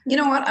You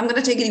know what? I'm going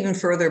to take it even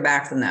further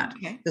back than that.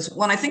 Okay. Because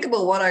when I think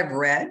about what I've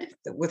read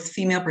with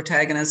female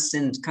protagonists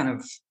in kind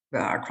of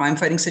crime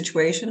fighting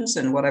situations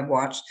and what I've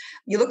watched,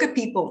 you look at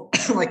people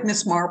like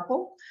Miss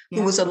Marple, who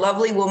Yeah. was a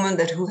lovely woman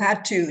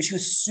she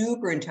was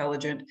super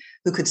intelligent,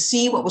 who could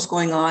see what was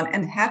going on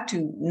and had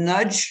to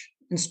nudge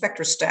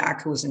Inspector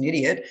Stack, who was an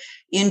idiot,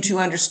 into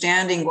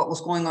understanding what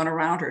was going on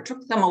around her. It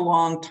took them a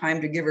long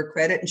time to give her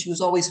credit, and she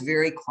was always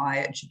very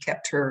quiet. She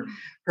kept her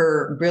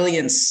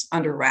brilliance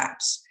under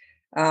wraps.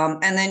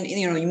 And then,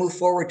 you move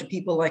forward to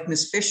people like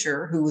Miss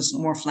Fisher, who was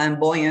more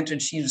flamboyant,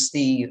 and she was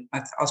the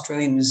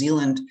Australian New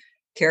Zealand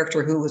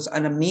character who was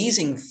an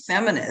amazing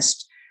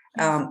feminist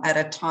at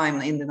a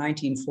time in the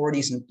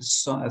 1940s and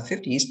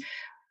 50s,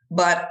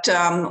 but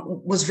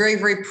was very,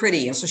 very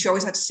pretty. And so she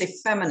always had to say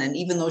feminine,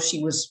 even though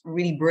she was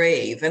really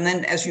brave. And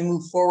then as you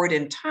move forward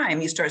in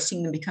time, you start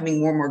seeing them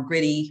becoming more and more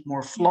gritty,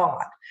 more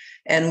flawed,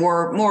 and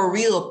more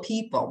real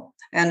people.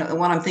 And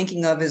what I'm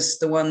thinking of is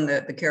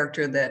the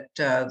character that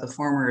the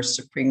former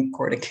Supreme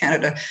Court of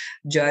Canada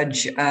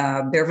Judge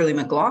Beverly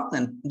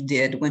McLaughlin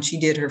did when she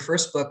did her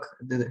first book,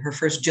 her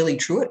first Jilly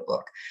Truitt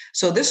book.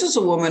 So this is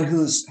a woman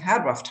who's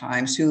had rough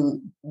times,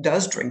 who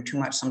does drink too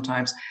much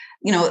sometimes.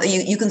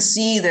 You can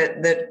see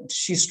that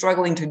she's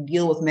struggling to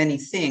deal with many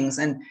things.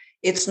 And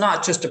it's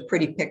not just a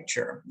pretty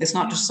picture. It's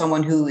not just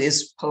someone who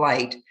is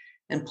polite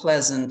and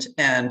pleasant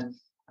and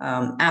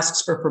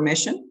asks for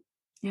permission.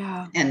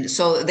 Yeah. And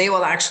so they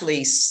will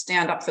actually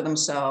stand up for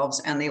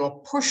themselves, and they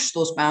will push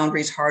those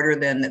boundaries harder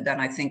than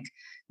I think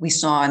we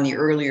saw in the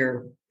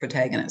earlier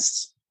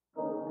protagonists.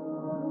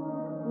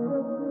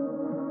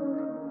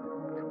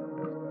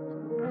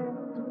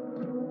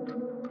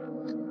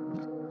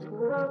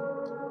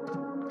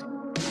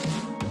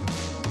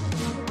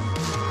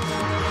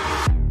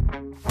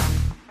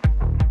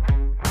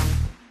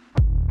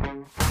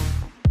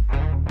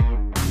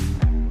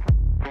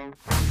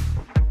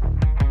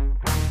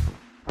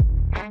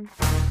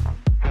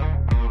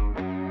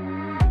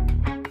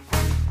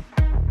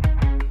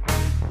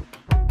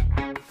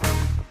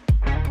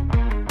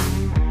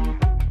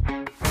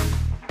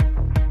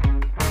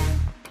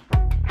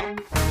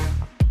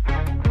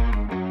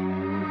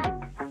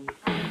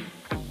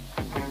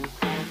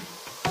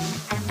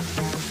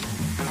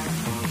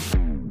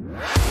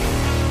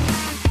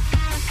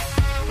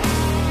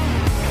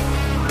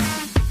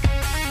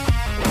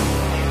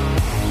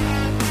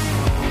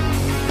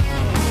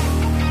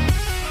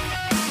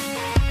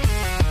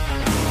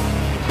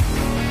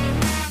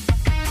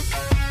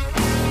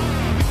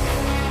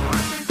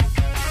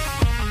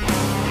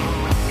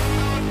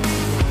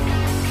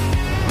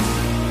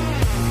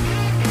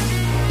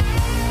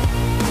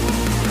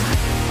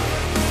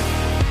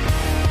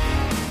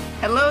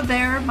 Hello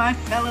there, my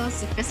fellow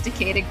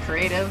sophisticated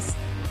creatives.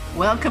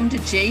 Welcome to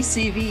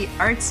JCV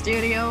Art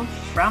Studio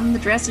from the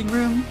dressing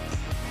room.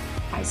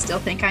 I still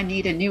think I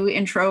need a new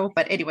intro,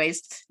 but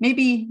anyways,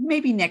 maybe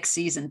next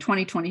season,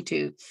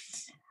 2022.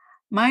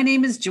 My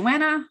name is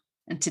Joanna,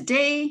 and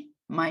today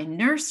my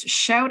nurse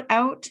shout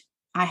out,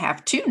 I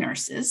have two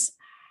nurses,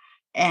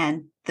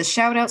 and the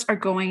shout outs are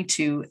going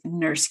to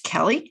Nurse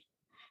Kelly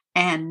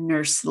and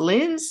Nurse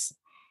Liz.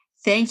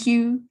 Thank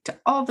you to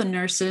all the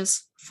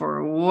nurses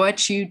for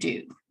what you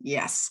do.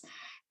 Yes.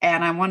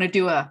 And I want to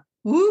do a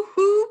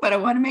woohoo, but I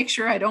want to make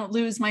sure I don't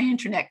lose my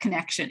internet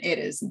connection. It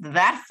is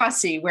that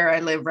fussy where I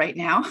live right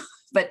now.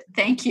 But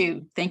thank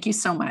you. Thank you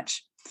so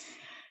much.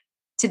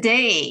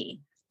 Today,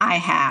 I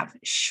have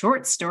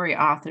short story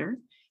author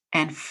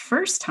and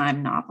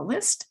first-time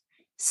novelist,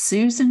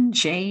 Susan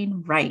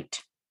Jane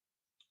Wright.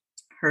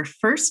 Her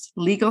first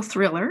legal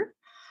thriller,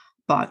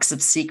 Box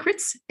of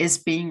Secrets, is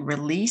being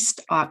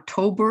released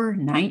October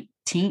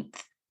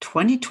 19th,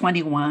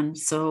 2021.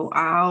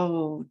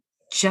 So,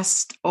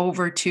 just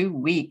over 2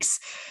 weeks.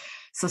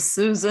 So,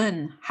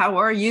 Susan, how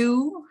are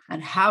you?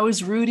 And how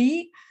is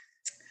Rudy?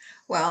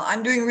 Well,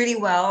 I'm doing really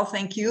well.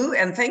 Thank you.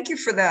 And thank you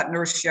for that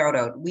nurse shout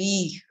out.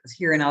 We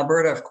here in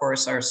Alberta, of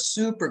course, are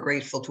super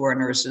grateful to our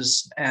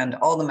nurses and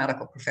all the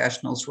medical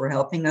professionals who are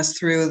helping us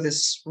through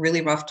this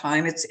really rough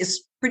time.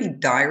 It's pretty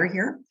dire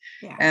here.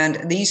 Yeah.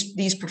 And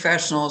these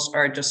professionals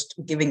are just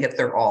giving it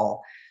their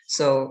all.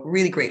 So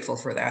really grateful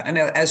for that. And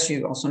as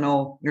you also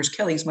know, Nurse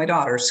Kelly is my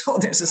daughter. So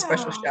there's a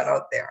special shout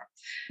out there.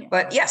 Yeah.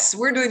 But yes,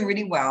 we're doing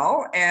really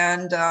well.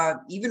 And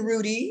even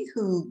Rudy,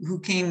 who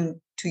came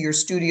to your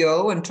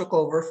studio and took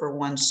over for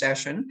one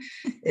session,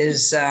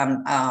 is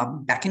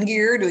back in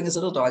gear doing his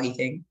little doggy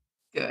thing.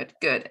 Good.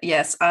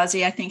 Yes,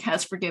 Ozzy, I think,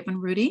 has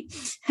forgiven Rudy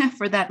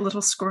for that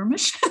little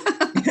skirmish,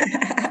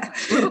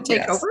 little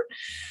takeover.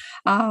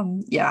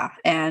 Yes.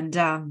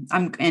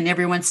 And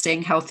everyone's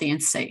staying healthy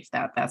and safe.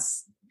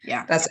 That's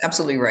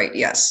absolutely right.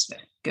 Yes.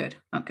 Good.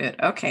 Oh, good.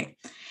 Okay.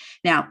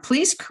 Now,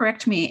 please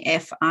correct me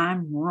if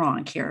I'm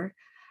wrong here.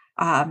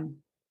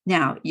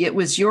 Now, it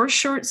was your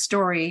short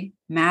story,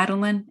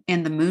 Madeline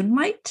in the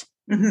Moonlight?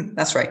 Mm-hmm,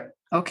 that's right.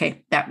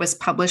 Okay. That was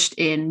published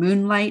in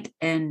Moonlight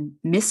and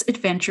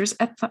Misadventures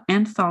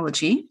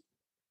Anthology,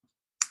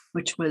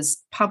 which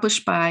was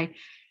published by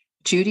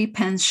Judy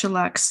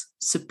Penshulak's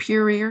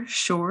Superior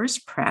Shores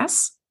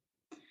Press.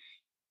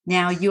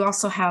 Now, you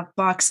also have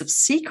Box of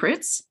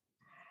Secrets.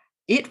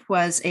 It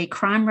was a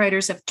Crime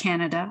Writers of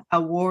Canada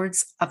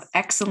Awards of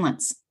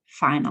Excellence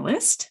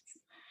finalist.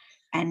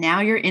 And now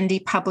you're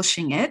indie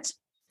publishing it.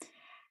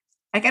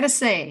 I got to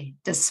say,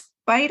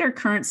 despite our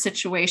current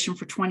situation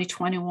for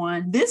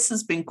 2021, this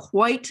has been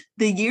quite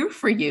the year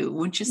for you,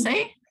 wouldn't you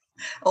say?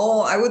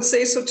 Oh, I would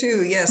say so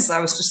too. Yes, I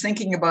was just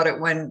thinking about it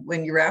when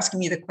you were asking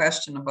me the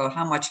question about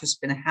how much has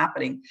been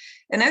happening.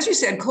 And as you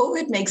said,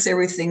 COVID makes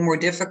everything more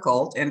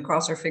difficult, and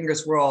cross our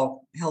fingers we're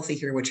all healthy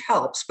here, which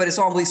helps, but it's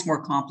always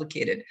more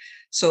complicated.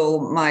 So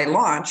my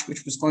launch,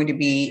 which was going to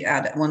be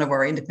at one of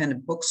our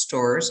independent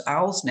bookstores,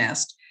 Owl's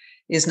Nest,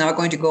 is now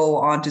going to go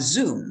on to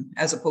Zoom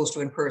as opposed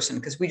to in person,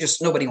 because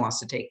nobody wants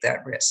to take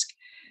that risk.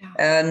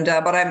 And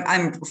but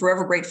I'm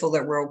forever grateful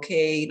that we're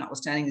okay,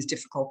 notwithstanding these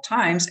difficult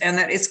times, and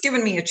that it's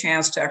given me a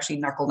chance to actually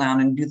knuckle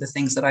down and do the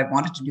things that I've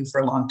wanted to do for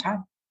a long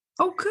time.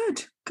 Oh,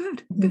 good.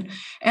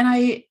 And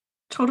I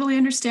totally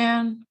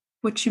understand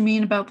what you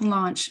mean about the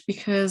launch,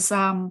 because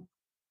I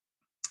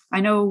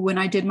know when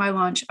I did my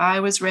launch,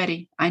 I was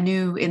ready. I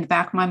knew in the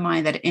back of my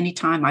mind that at any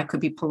time I could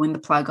be pulling the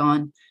plug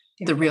on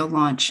the real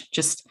launch.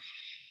 Just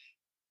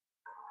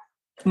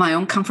my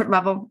own comfort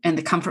level and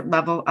the comfort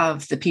level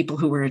of the people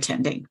who were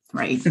attending,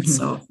 right?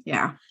 So,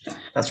 yeah.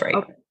 That's right.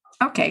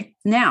 Okay.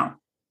 Now,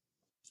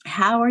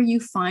 how are you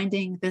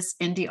finding this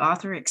indie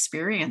author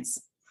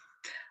experience?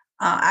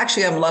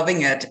 Actually, I'm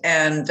loving it.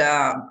 And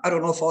I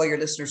don't know if all your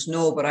listeners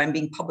know, but I'm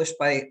being published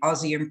by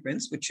Aussie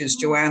Imprints, which is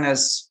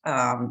Joanna's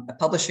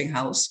publishing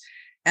house.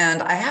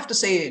 And I have to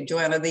say,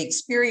 Joanna, the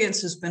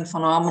experience has been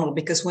phenomenal,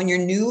 because when you're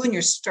new and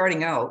you're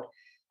starting out,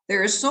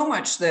 there is so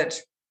much that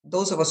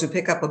those of us who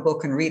pick up a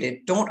book and read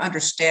it don't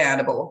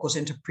understand about what goes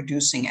into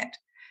producing it.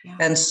 Yeah.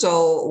 And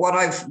so what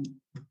I've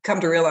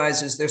come to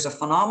realize is there's a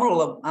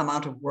phenomenal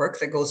amount of work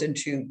that goes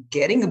into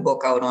getting a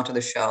book out onto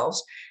the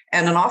shelves,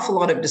 and an awful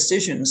lot of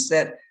decisions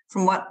that,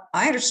 from what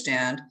I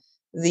understand,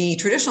 the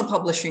traditional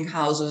publishing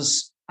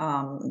houses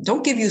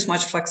don't give you as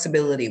much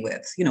flexibility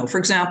with. For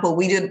example,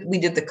 we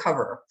did the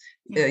cover.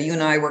 You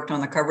and I worked on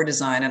the cover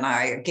design, and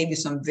I gave you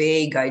some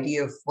vague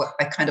idea of what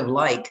I kind of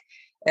like.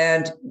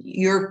 And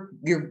you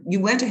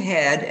went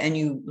ahead and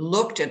you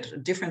looked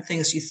at different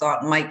things you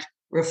thought might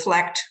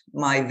reflect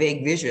my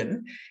vague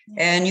vision,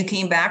 and you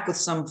came back with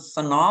some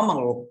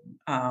phenomenal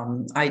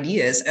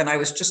ideas, and I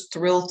was just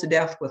thrilled to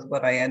death with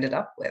what I ended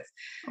up with.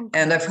 Okay.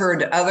 And I've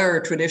heard other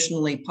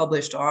traditionally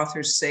published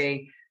authors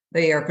say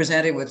they are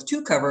presented with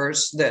two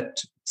covers that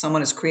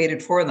someone has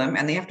created for them,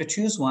 and they have to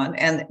choose one,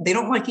 and they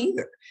don't like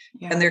either.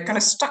 Yeah. And they're kind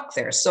of stuck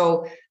there.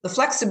 So the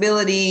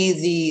flexibility,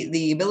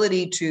 the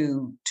ability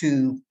to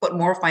put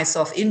more of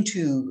myself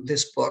into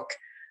this book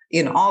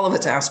in all of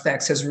its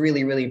aspects has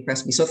really, really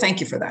impressed me. So thank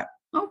you for that.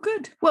 Oh,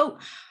 good. Well,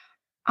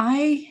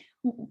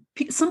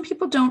 some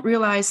people don't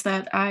realize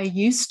that I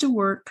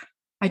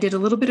did a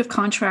little bit of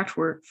contract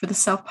work for the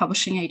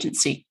self-publishing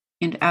agency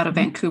out of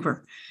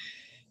Vancouver.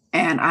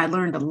 And I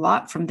learned a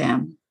lot from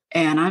them,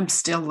 and I'm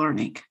still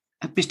learning.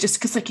 Just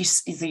because, like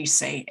you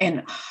say,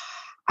 and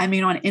I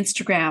mean, on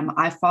Instagram,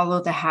 I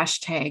follow the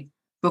hashtag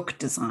book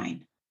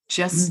design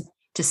just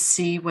to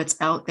see what's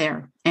out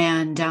there.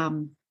 And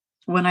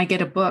when I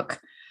get a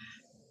book,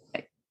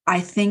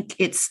 I think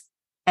it's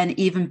an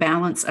even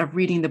balance of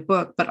reading the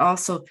book, but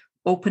also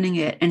opening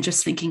it and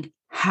just thinking,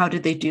 how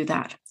did they do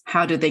that?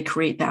 How did they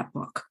create that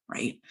book?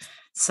 Right.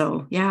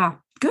 So, yeah,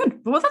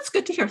 good. Well, that's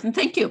good to hear. And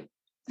thank you.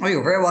 Oh,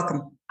 you're very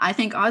welcome. I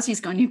think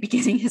Ozzy's going to be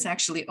getting his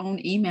actually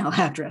own email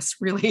address,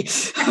 really.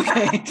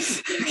 Okay.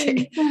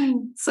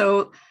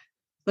 So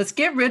let's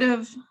get rid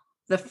of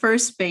the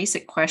first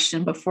basic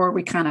question before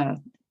we kind of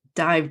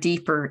dive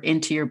deeper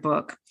into your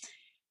book.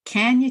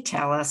 Can you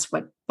tell us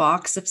what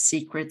Box of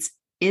Secrets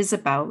is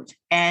about?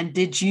 And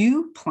did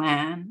you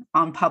plan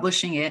on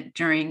publishing it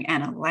during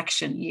an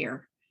election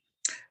year?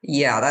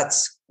 Yeah,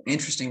 that's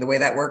interesting the way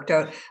that worked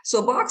out.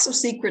 So Box of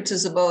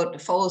Secrets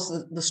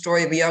follows the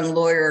story of a young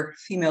lawyer,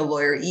 female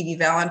lawyer, Evie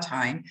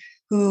Valentine,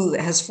 who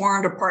has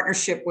formed a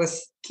partnership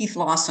with Keith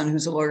Lawson,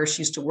 who's a lawyer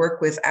she used to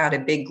work with at a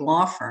big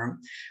law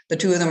firm. The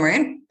two of them are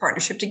in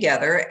partnership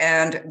together,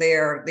 and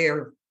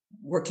they're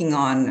working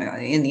on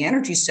in the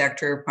energy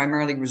sector,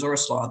 primarily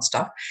resource law and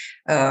stuff,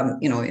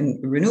 in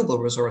renewable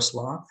resource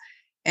law.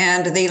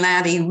 And they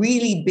land a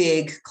really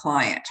big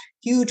client,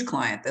 huge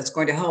client that's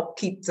going to help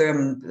keep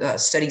them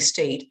steady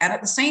state. And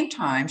at the same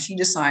time, she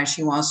decides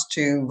she wants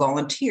to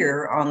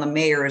volunteer on the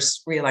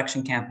mayor's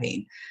re-election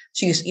campaign.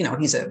 He's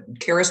a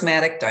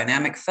charismatic,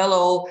 dynamic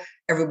fellow.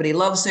 Everybody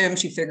loves him.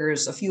 She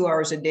figures a few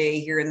hours a day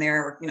here and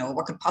there,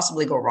 what could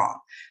possibly go wrong?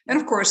 And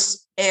of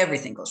course,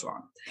 everything goes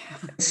wrong.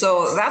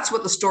 So that's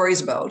what the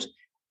story's about.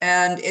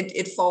 And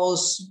it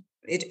follows,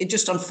 it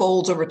just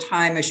unfolds over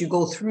time as you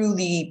go through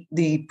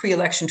the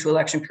pre-election to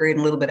election period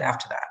and a little bit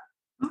after that.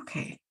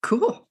 Okay,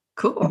 cool.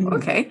 Mm-hmm.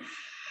 Okay.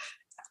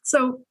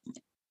 So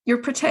your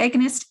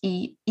protagonist,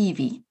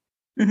 Evie,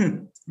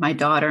 my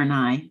daughter and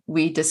I,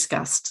 we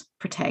discussed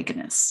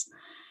protagonists.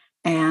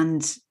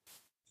 And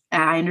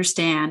I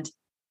understand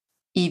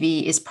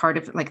Evie is part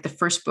of the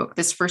first book.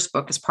 This first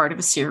book is part of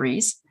a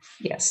series.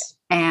 Yes.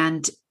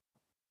 And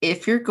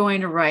if you're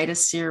going to write a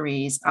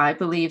series, I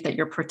believe that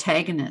your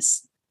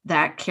protagonist,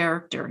 that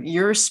character,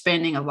 you're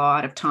spending a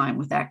lot of time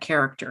with that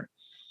character,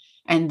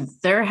 and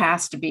there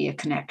has to be a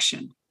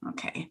connection.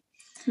 Okay.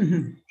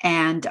 Mm-hmm.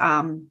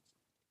 And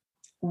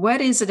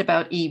what is it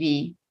about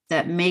Evie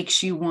that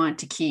makes you want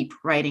to keep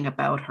writing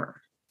about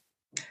her?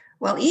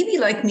 Well, Evie,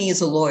 like me,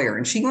 is a lawyer,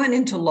 and she went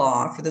into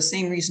law for the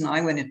same reason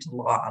I went into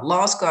law.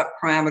 Law's got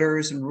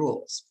parameters and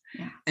rules.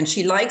 Yeah. And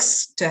she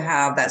likes to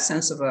have that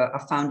sense of a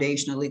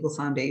foundation, a legal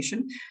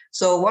foundation.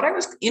 So what I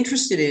was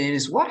interested in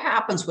is what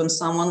happens when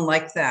someone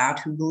like that,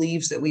 who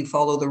believes that we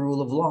follow the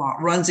rule of law,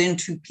 runs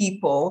into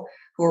people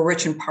who are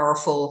rich and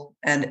powerful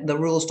and the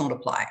rules don't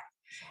apply.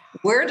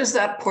 Where does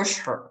that push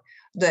her?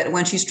 That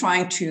when she's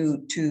trying to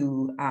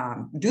do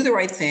the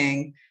right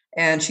thing,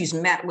 and she's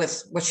met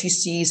with what she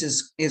sees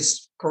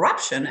is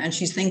corruption, and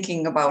she's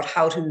thinking about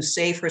how to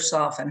save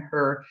herself and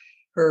her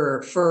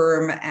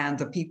firm and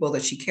the people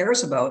that she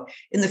cares about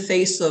in the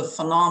face of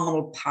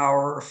phenomenal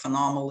power,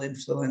 phenomenal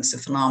influence,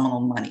 and phenomenal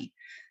money.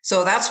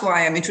 So that's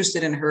why I'm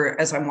interested in her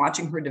as I'm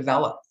watching her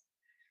develop,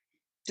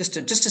 just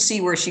to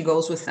see where she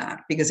goes with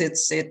that, because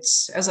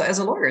it's as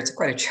a lawyer, it's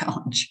quite a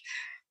challenge.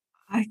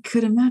 I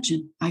could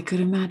imagine.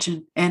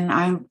 And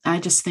I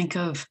just think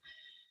of,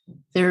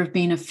 there have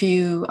been a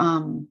few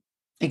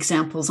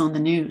examples on the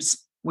news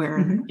where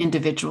Mm-hmm.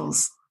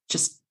 individuals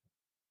just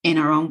in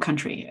our own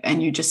country,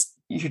 and you're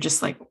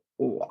just like,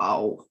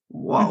 whoa,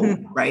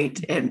 Mm-hmm.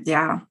 right? And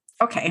yeah.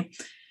 Okay.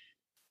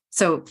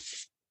 So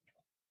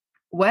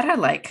what I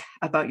like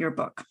about your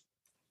book,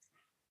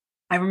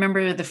 I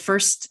remember the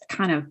first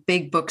kind of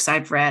big books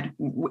I've read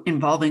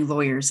involving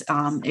lawyers.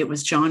 It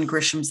was John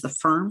Grisham's The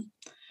Firm.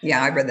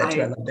 Yeah, I read that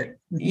too. I loved it.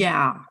 Mm-hmm.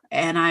 Yeah.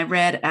 And I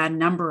read a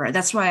number.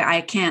 That's why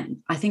I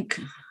think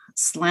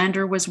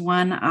Slander was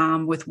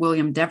one, with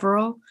William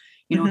Devereux.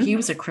 Mm-hmm. He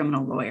was a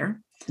criminal lawyer.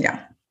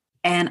 Yeah.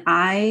 And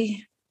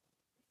I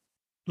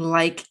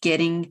like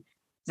getting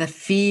the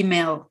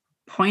female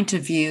point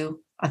of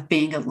view of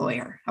being a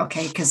lawyer.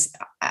 Okay. Because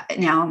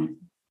now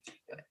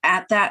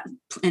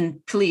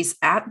in police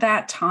at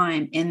that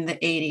time in the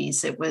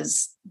 80s, it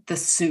was the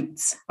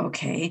suits.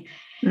 Okay.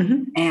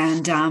 Mm-hmm.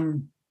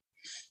 And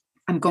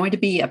I'm going to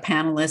be a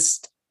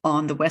panelist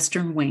on The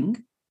Western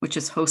Wing, which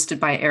is hosted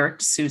by Eric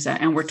D'Souza,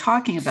 and we're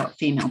talking about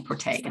female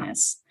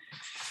protagonists.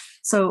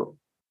 So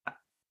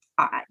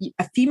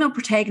a female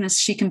protagonist,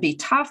 she can be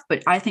tough,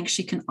 but I think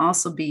she can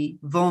also be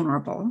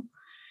vulnerable.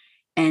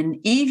 And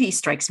Evie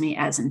strikes me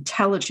as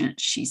intelligent.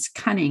 She's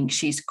cunning.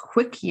 She's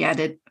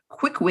quick-witted,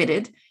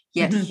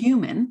 yet Mm-hmm.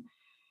 human.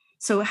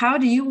 So how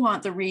do you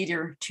want the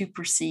reader to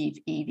perceive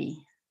Evie?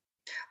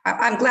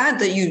 I'm glad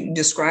that you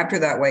described her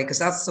that way, because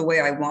that's the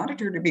way I wanted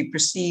her to be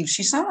perceived.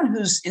 She's someone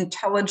who's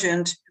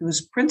intelligent,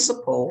 who's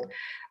principled,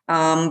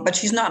 but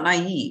she's not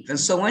naive. And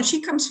so when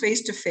she comes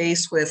face to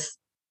face with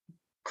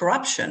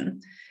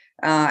corruption,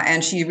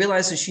 and she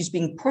realizes she's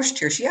being pushed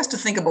here, she has to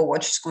think about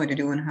what she's going to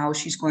do and how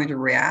she's going to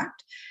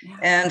react. Yeah.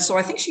 And so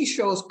I think she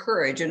shows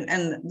courage. And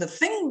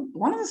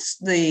one of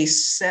the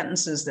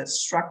sentences that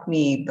struck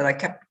me that I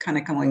kept kind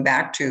of coming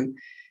back to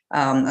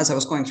as I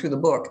was going through the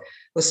book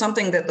was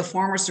something that the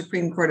former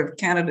Supreme Court of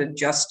Canada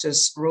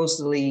Justice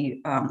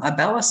Rosalie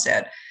Abella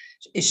said.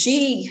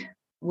 She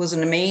was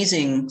an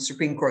amazing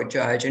Supreme Court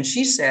judge, and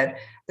she said,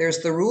 there's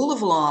the rule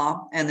of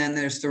law and then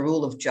there's the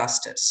rule of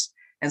justice.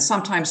 And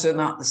sometimes they're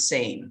not the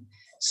same.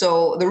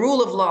 So the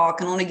rule of law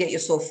can only get you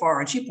so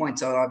far. And she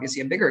points out,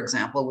 obviously, a bigger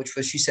example, which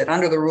was, she said,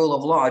 under the rule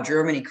of law,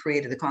 Germany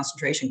created the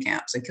concentration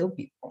camps and killed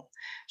people.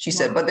 She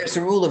said, but there's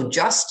a rule of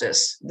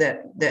justice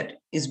that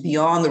is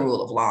beyond the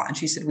rule of law. And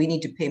she said, we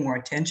need to pay more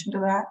attention to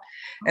that.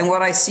 And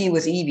what I see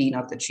with Evie,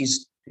 not that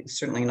she's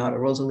certainly not a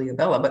Rosalie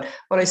Abella, but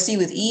what I see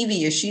with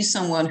Evie is she's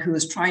someone who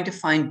is trying to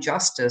find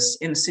justice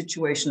in a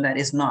situation that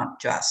is not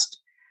just.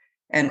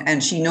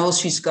 And she knows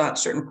she's got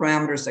certain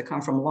parameters that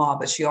come from law,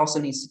 but she also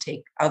needs to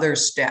take other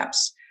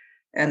steps.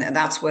 And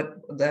that's what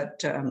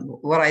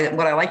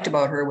I liked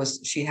about her was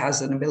she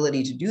has an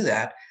ability to do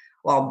that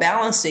while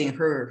balancing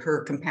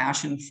her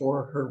compassion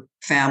for her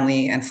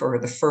family and for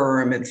the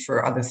firm and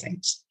for other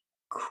things.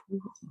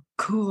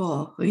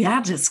 Cool.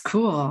 Yeah, just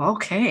cool.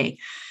 Okay.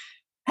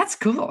 That's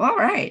cool. All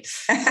right.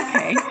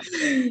 Okay.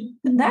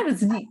 That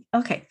is neat.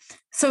 Okay.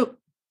 So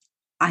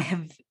I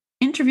have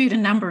interviewed a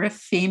number of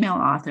female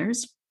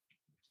authors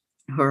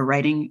who are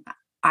writing,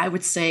 I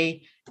would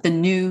say, the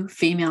new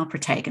female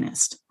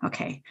protagonist.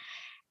 Okay.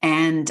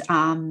 And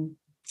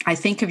I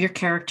think of your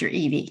character,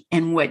 Evie,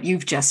 and what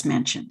you've just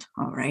mentioned.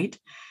 All right.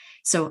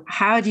 So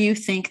how do you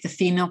think the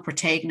female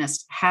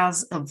protagonist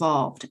has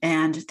evolved?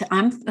 And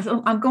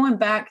I'm going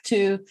back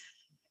to,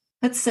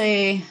 let's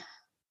say,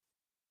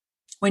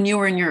 when you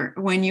were in your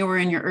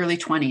early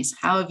 20s.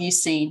 How have you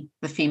seen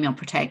the female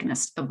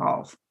protagonist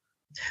evolve?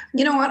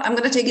 You know what? I'm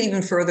going to take it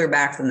even further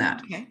back than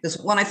that. Okay. Because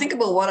when I think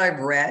about what I've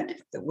read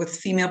with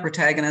female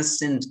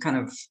protagonists in kind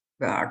of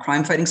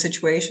crime fighting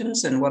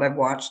situations and what I've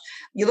watched,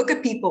 you look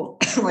at people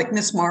like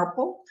Miss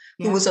Marple,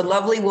 who was a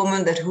lovely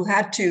woman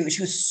she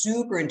was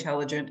super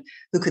intelligent,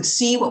 who could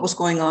see what was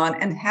going on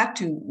and had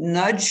to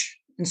nudge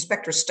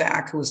Inspector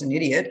Stack, who was an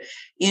idiot,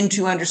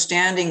 into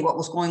understanding what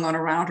was going on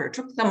around her. It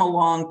took them a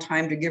long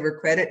time to give her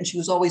credit, and she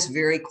was always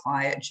very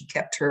quiet. She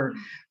kept her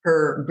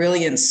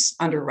brilliance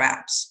under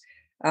wraps.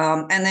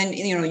 And then,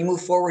 you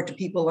move forward to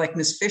people like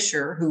Miss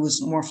Fisher, who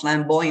was more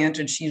flamboyant,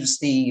 and she was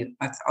the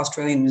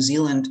Australian New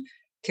Zealand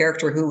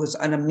character who was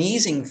an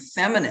amazing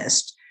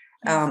feminist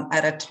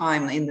at a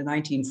time in the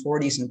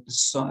 1940s and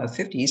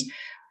 50s,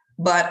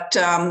 but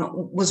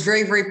was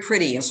very, very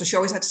pretty. And so she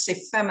always had to stay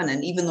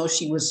feminine, even though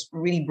she was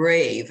really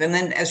brave. And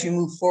then as you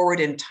move forward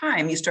in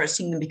time, you start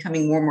seeing them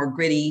becoming more and more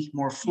gritty,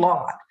 more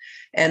flawed,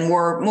 and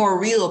more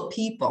real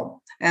people.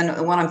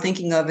 And what I'm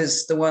thinking of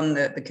is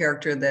the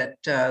character that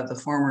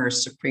the former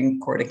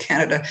Supreme Court of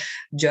Canada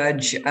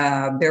Judge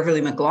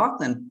Beverly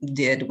McLaughlin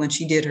did when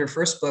she did her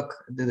first book,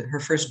 her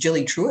first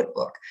Jilly Truitt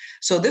book.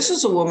 So this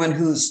is a woman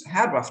who's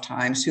had rough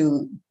times,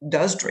 who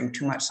does drink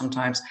too much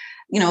sometimes.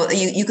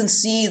 You can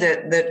see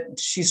that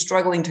she's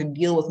struggling to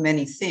deal with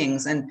many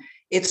things. And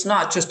it's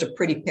not just a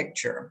pretty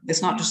picture.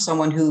 It's not just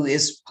someone who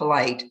is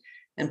polite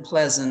and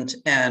pleasant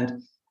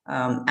and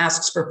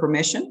asks for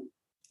permission.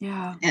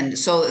 Yeah. And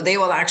so they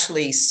will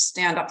actually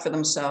stand up for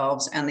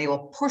themselves, and they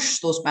will push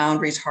those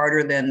boundaries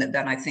harder than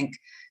I think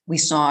we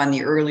saw in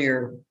the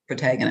earlier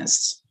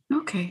protagonists.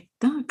 Okay.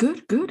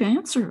 Good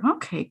answer.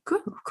 Okay.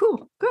 Good.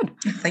 Cool. Good.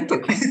 Thank you.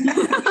 Okay.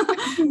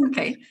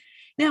 Okay.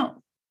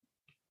 Now,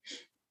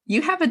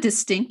 you have a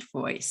distinct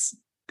voice.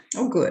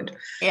 Oh, good.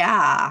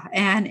 Yeah.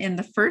 And in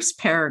the first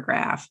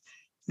paragraph,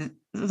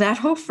 that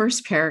whole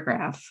first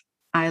paragraph,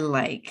 I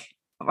like.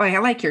 Like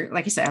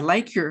I said, I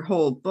like your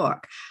whole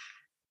book.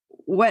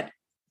 What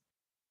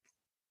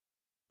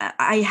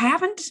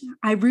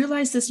I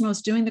realized this when I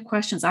was doing the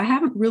questions, I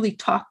haven't really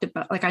talked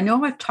about, I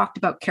know I've talked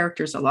about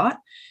characters a lot,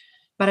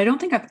 but I don't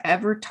think I've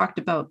ever talked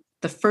about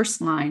the first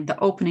line, the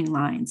opening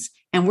lines.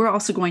 And we're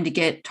also going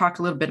to talk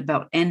a little bit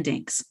about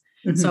endings.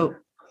 Mm-hmm. So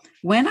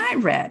when I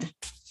read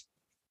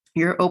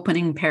your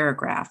opening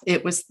paragraph,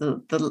 it was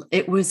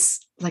it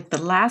was like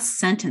the last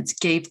sentence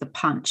gave the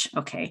punch.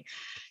 Okay.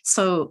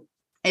 So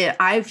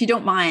if you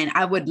don't mind,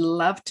 I would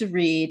love to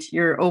read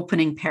your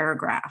opening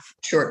paragraph.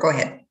 Sure, go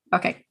ahead.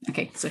 Okay,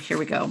 so here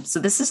we go. So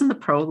this is in the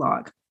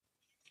prologue.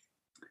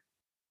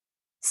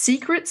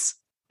 Secrets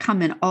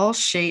come in all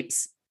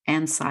shapes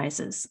and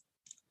sizes.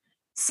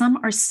 Some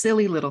are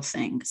silly little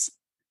things,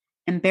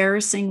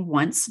 embarrassing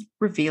once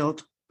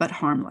revealed, but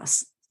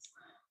harmless.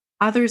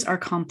 Others are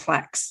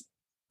complex,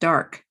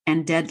 dark,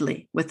 and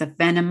deadly with a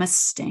venomous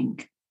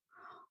sting.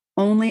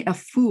 Only a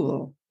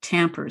fool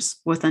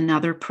tampers with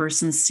another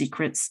person's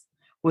secrets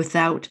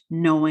without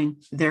knowing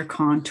their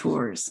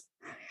contours.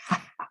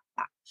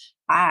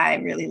 I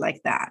really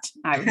like that.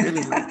 I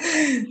really like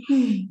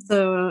that.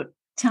 So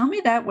tell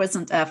me that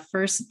wasn't a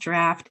first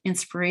draft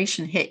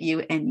inspiration hit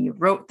you and you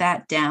wrote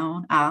that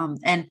down.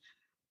 And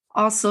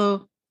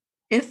also,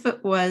 if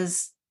it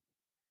was,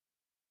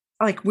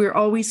 like we're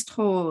always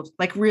told,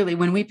 like really,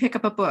 when we pick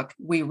up a book,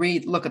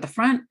 we look at the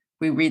front,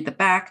 we read the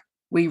back,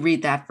 we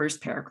read that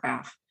first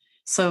paragraph.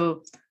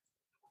 So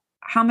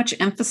how much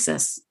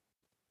emphasis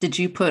did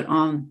you put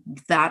on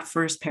that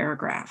first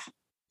paragraph?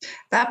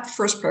 That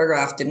first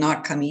paragraph did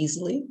not come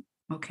easily.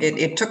 Okay.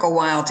 It took a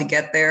while to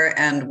get there.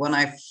 And when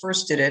I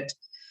first did it,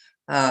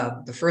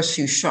 the first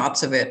few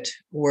shots of it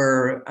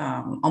were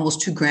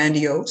almost too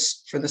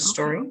grandiose for the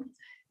story.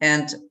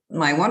 And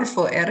my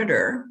wonderful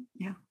editor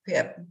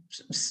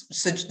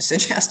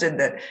suggested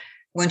that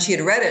when she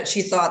had read it,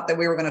 she thought that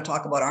we were going to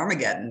talk about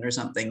Armageddon or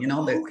something,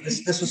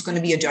 that this was going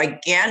to be a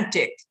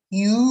gigantic,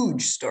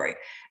 huge story.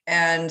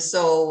 And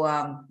so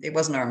it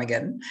wasn't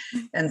Armageddon.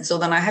 And so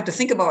then I had to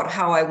think about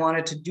how I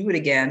wanted to do it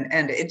again.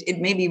 And it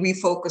made me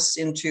refocus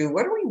into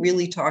what are we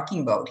really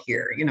talking about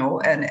here?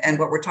 And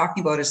what we're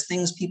talking about is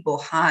things people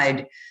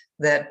hide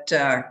that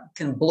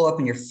can blow up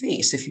in your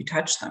face if you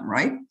touch them,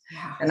 right?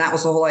 Yeah. And that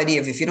was the whole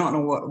idea of if you don't know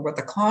what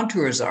the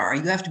contours are,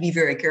 you have to be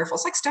very careful.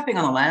 It's like stepping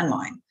on a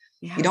landmine.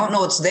 Yeah. You don't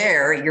know it's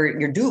there,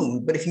 you're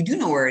doomed. But if you do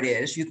know where it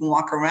is, you can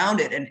walk around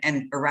it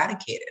and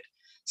eradicate it.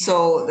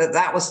 So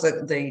that was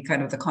the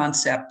kind of the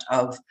concept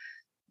of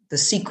the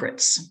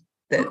secrets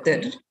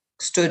that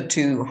stood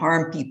to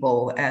harm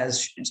people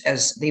as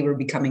they were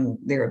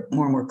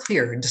more and more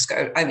clear.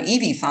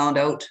 Evie found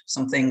out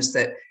some things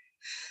that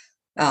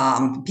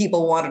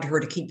people wanted her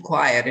to keep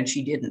quiet, and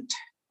she didn't.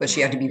 But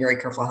she had to be very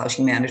careful how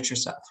she managed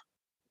herself.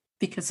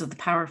 Because of the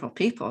powerful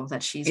people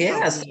that she's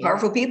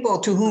powerful people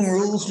to whom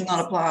rules do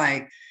not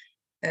apply.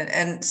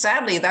 And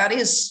sadly, that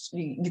is,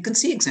 you can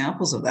see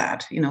examples of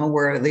that,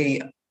 where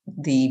the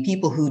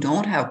people who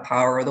don't have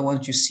power are the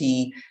ones you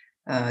see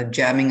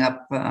jamming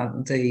up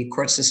the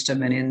court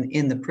system and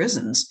in the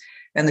prisons.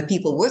 And the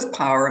people with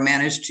power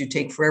manage to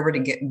take forever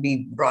to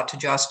be brought to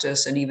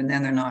justice. And even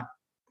then, they're not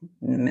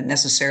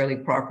necessarily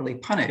properly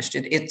punished.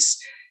 It's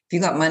if you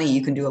got money,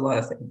 you can do a lot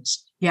of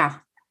things. Yeah,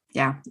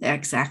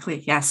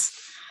 exactly. Yes.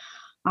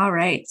 All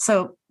right.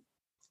 So,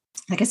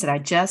 like I said, I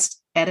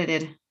just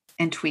edited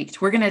and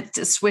tweaked. We're going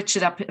to switch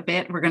it up a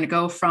bit. We're going to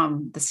go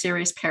from the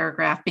serious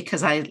paragraph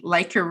because I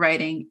like your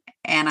writing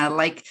and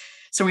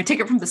so we take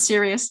it from the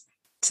serious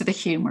to the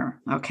humor.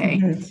 Okay.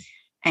 Mm-hmm.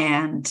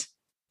 And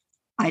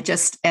I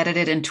just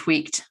edited and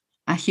tweaked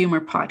a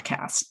humor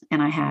podcast.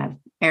 And I had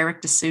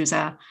Eric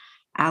D'Souza,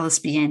 Alice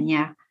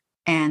Bienya,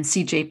 and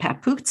CJ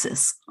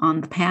Papoutsis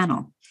on the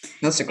panel.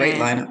 That's a great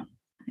lineup.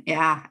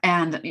 Yeah.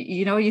 And,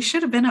 you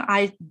should have been,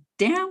 I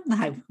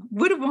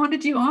would have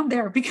wanted you on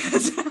there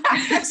because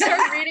I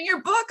started reading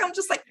your book. I'm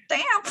just like,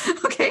 damn.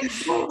 Okay.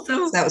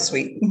 So that was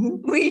sweet.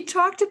 Mm-hmm. We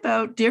talked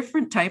about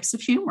different types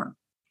of humor,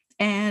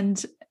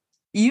 and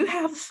you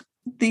have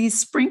these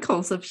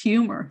sprinkles of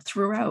humor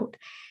throughout,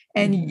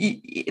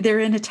 and they're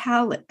in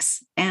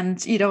italics,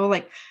 and,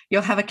 like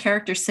you'll have a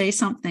character say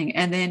something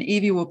and then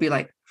Evie will be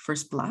like,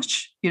 first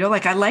blush,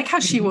 like I like how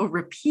she will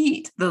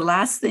repeat the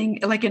last thing,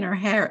 like in her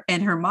hair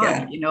and her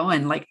mind,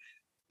 and like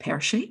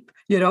pear shape,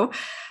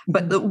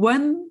 but the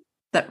one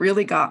that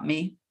really got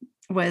me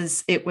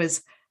was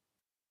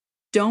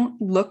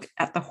don't look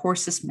at the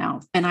horse's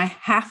mouth. And I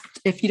have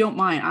to, if you don't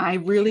mind, I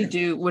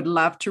really would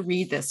love to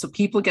read this so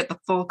people get the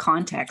full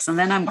context. And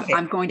then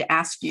I'm going to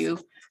ask you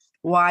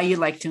why you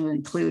like to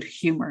include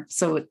humor.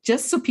 So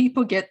just so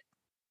people get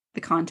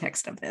the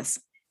context of this.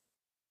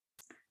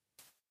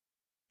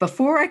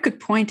 Before I could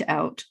point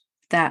out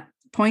that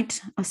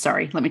Before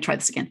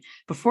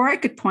I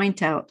could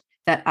point out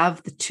that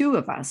of the two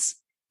of us,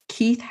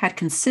 Keith had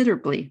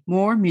considerably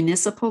more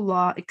municipal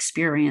law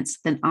experience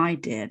than I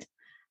did.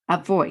 A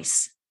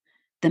voice,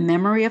 the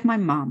memory of my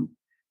mom,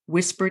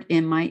 whispered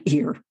in my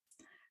ear,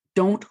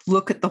 don't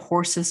look at the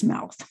horse's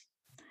mouth.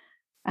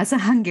 As a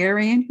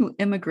Hungarian who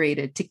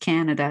immigrated to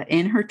Canada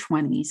in her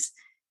 20s,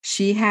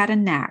 she had a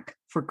knack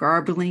for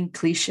garbling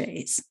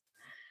cliches.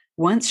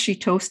 Once she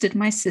toasted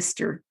my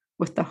sister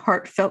with the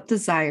heartfelt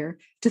desire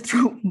to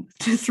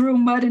throw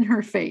mud in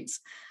her face.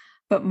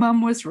 But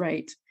Mom was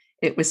right.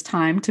 It was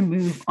time to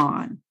move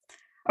on.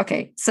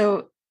 Okay,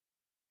 so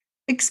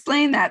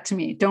explain that to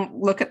me. Don't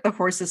look at the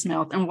horse's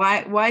mouth. And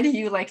why do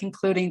you like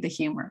including the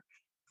humor?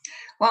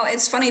 Well,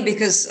 it's funny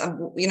because,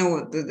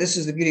 this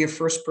is the beauty of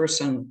first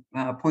person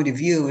point of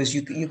view is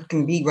you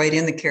can be right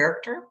in the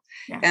character.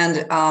 Yeah.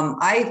 And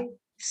I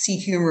see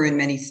humor in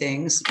many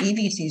things.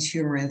 Evie sees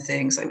humor in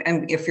things.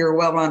 And if you're a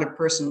well-rounded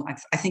person,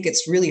 I think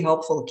it's really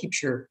helpful. It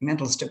keeps your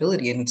mental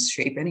stability in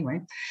shape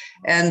anyway.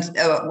 And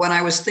when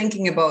I was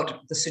thinking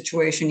about the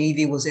situation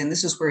Evie was in,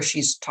 this is where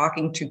she's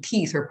talking to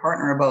Keith, her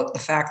partner, about the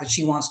fact that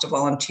she wants to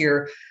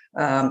volunteer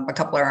a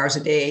couple of hours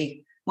a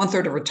day,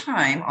 1/3 of her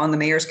time on the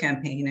mayor's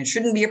campaign. It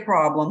shouldn't be a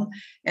problem.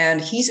 And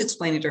he's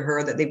explaining to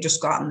her that they've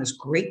just gotten this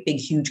great, big,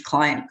 huge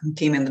client who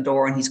came in the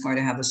door, and he's going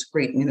to have this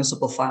great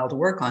municipal file to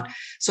work on.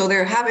 So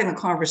they're having a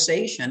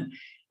conversation,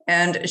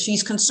 and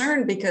she's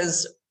concerned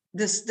because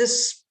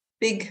this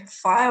big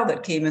file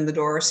that came in the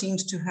door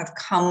seems to have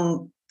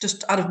come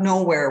just out of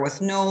nowhere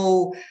with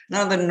none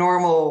of the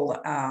normal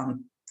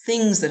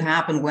things that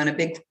happen when a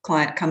big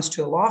client comes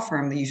to a law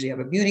firm. They usually have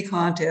a beauty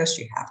contest.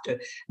 You have to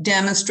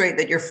demonstrate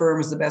that your firm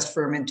is the best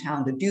firm in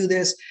town to do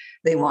this.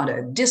 They want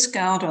a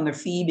discount on their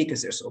fee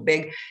because they're so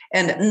big.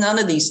 And none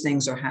of these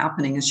things are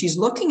happening. And she's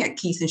looking at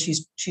Keith and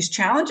she's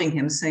challenging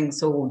him, saying,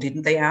 so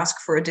didn't they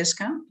ask for a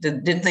discount?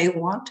 Didn't they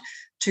want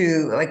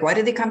to, why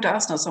did they come to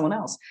us, not someone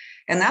else?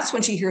 And that's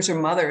when she hears her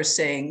mother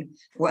saying,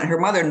 what her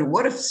mother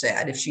would have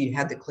said if she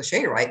had the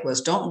cliche right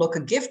was, don't look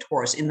a gift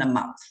horse in the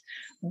mouth.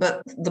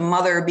 But the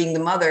mother, being the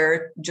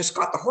mother, just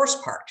got the horse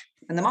part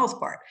and the mouth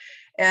part.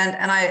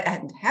 And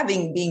I,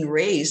 having been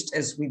raised,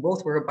 as we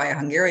both were, by a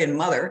Hungarian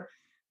mother,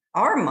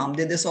 our mom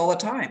did this all the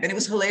time, and it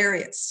was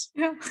hilarious.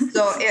 Yeah.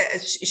 So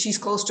she's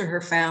close to her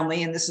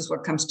family, and this is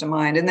what comes to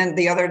mind. And then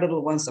the other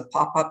little ones that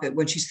pop up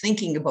when she's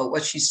thinking about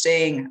what she's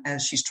saying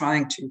as she's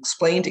trying to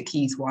explain to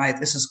Keith why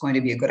this is going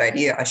to be a good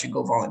idea. I should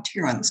go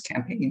volunteer on this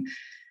campaign.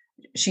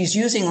 She's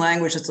using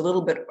language that's a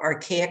little bit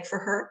archaic for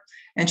her,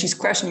 and she's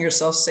questioning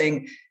herself,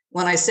 saying,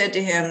 when I said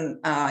to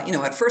him,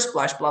 at first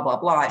blush, blah, blah,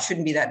 blah, it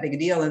shouldn't be that big a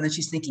deal. And then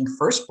she's thinking,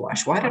 first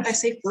blush, why did I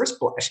say first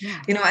blush? Yeah.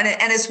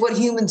 And it's what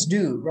humans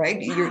do, right?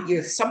 Yeah.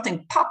 You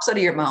something pops out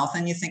of your mouth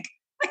and you think,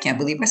 I can't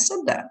believe I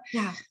said that.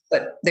 Yeah.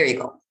 But there you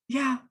go.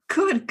 Yeah,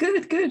 good.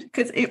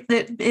 Because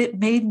it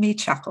made me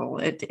chuckle.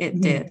 It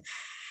did.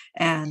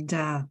 And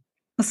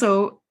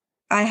so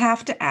I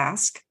have to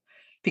ask,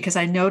 because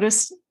I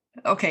noticed,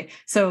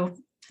 so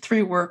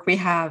through work, we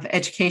have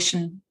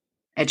educational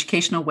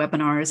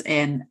webinars,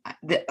 and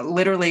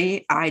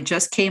literally I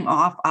just came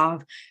off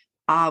of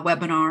a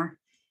webinar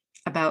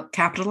about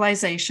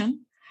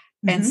capitalization.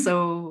 And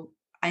so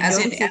I know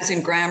as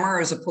in grammar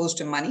as opposed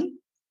to money.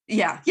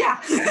 Yeah.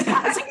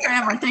 As in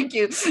grammar. Thank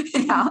you.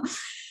 Yeah.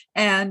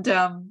 And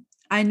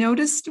I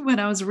noticed when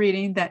I was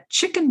reading that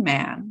Chicken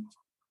Man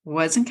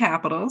was in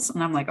capitals,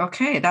 and I'm like,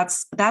 okay,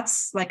 that's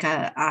like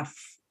a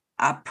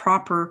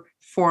proper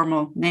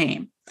formal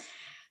name.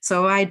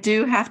 So I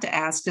do have to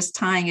ask, just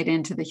tying it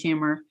into the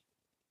humor,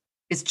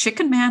 is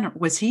Chicken Man,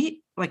 was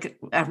he like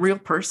a real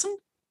person?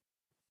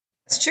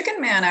 Chicken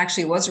Man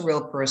actually was a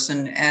real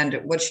person. And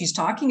what she's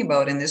talking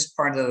about in this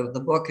part of the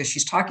book is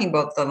she's talking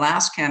about the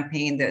last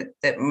campaign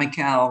that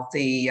Michael,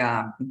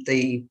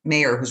 the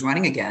mayor who's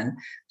running again,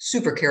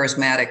 super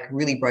charismatic,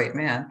 really bright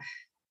man,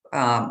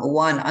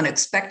 won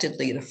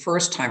unexpectedly the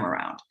first time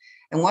around.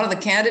 And one of the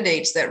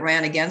candidates that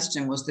ran against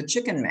him was the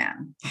Chicken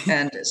Man.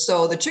 And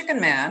so the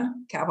Chicken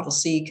Man, capital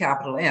C,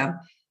 capital M,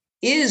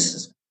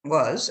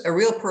 was a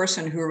real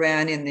person who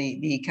ran in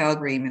the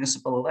Calgary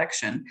municipal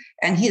election.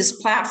 And his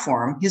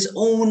platform, his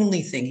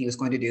only thing he was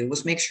going to do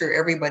was make sure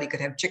everybody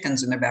could have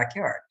chickens in their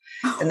backyard.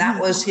 And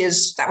that was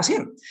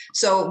him.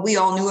 So we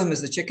all knew him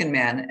as the Chicken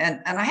Man.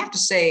 And I have to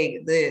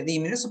say, the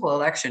municipal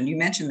election, you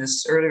mentioned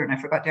this earlier, and I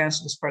forgot to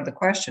answer this part of the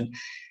question.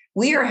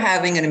 We are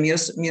having a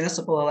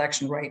municipal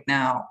election right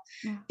now.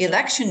 Yeah.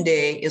 Election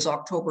day is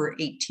October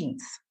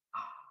 18th,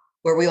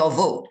 where we all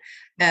vote.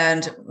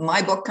 And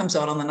my book comes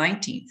out on the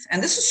 19th.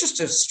 And this is just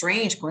a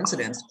strange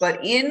coincidence.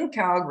 But in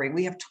Calgary,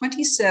 we have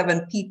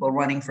 27 people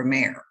running for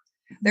mayor.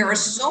 There are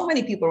so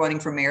many people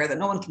running for mayor that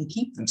no one can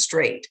keep them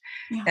straight.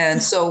 Yeah.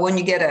 And so when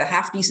you get a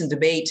half decent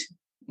debate,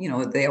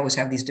 they always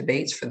have these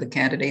debates for the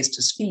candidates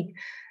to speak.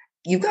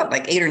 You've got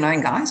like 8 or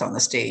 9 guys on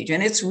the stage,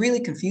 and it's really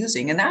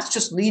confusing. And that's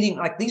just leading,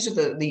 like, these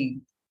are the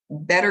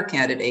better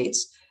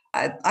candidates.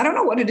 I don't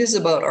know what it is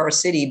about our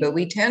city, but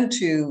we tend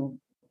to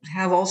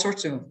have all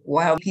sorts of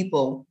wild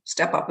people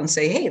step up and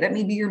say, hey, let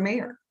me be your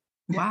mayor.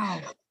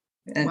 Wow.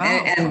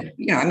 And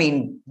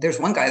there's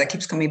one guy that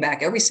keeps coming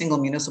back every single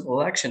municipal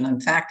election. In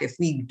fact, if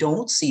we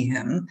don't see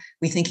him,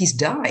 we think he's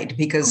died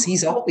because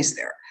he's always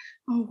there.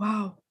 Oh,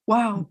 wow.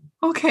 Wow.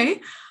 Okay.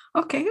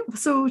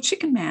 So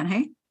Chicken Man,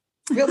 hey?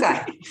 Real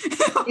guy.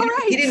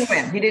 Right. He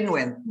didn't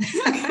win.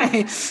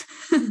 Okay.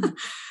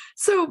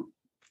 So,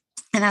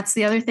 and that's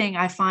the other thing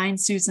I find,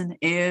 Susan,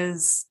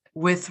 is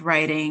with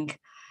writing.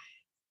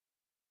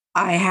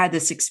 I had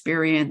this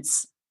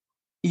experience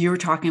you were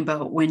talking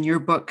about when your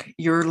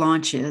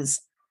launch is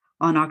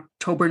on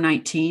October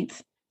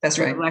 19th. That's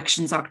right.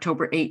 Election's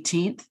October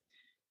 18th.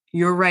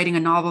 You're writing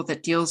a novel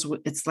that deals with,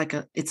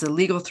 it's a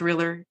legal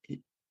thriller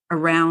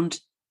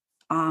around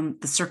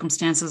the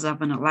circumstances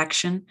of an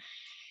election.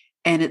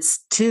 And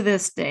it's, to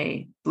this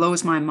day,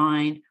 blows my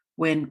mind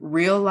when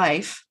real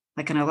life,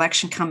 like an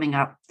election coming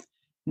up,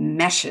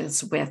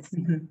 meshes with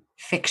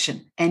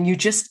fiction. And you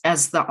just,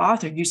 as the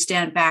author, you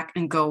stand back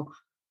and go,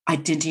 I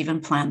didn't even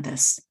plan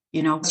this.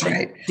 That's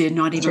right. I did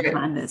not even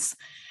plan this.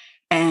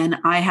 And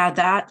I had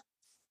that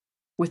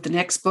with the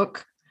next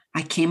book.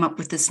 I came up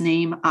with this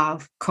name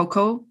of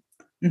Coco,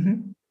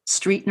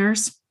 Street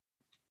Nurse.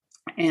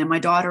 And my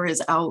daughter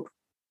is out,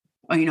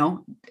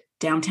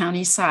 downtown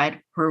East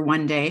Side for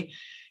one day.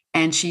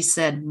 And she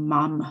said,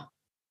 Mom,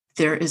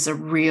 there is a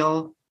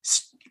real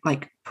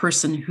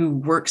person who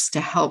works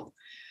to help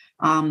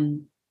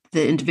the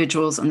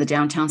individuals on the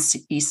downtown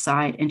East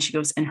Side. And she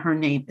goes, and her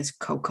name is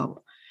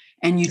Coco.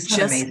 And it's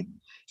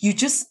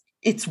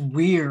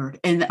weird.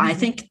 And I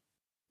think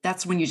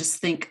that's when you just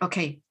think,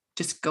 okay,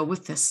 just go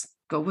with this.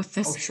 Oh,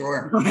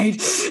 sure. Right.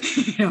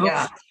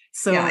 Yeah.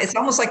 So it's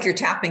almost like you're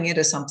tapping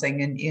into something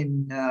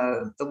in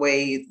the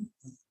way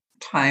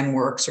time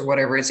works or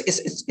whatever.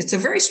 It's a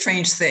very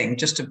strange thing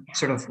just to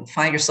sort of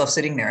find yourself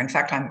sitting there. In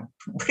fact, I'm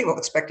pretty well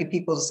expecting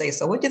people to say,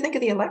 so what do you think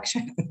of the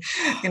election?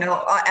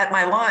 At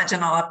my lunch,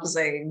 and I'll have to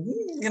say,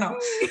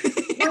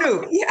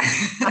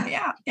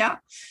 yeah.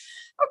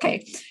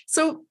 Okay.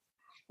 So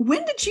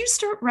when did you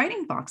start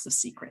writing Box of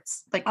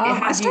Secrets?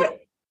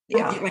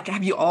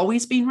 Have you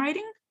always been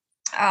writing?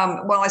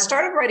 Well, I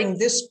started writing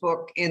this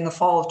book in the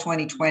fall of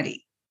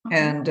 2020. Okay.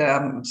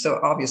 And so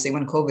obviously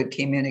when COVID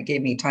came in, it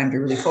gave me time to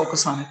really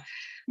focus on it.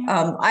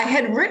 Yeah. I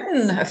had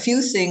written a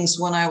few things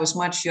when I was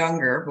much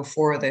younger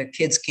before the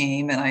kids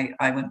came and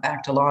I went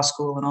back to law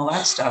school and all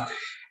that stuff.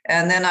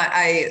 And then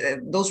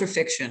those were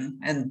fiction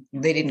and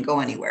they didn't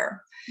go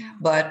anywhere. Yeah.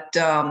 But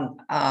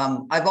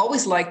I've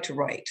always liked to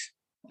write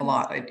a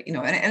lot,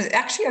 and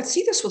actually I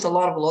see this with a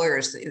lot of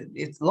lawyers. A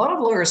lot of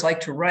lawyers like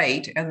to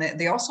write and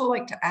they also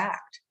like to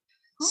act.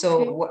 Okay.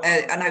 So,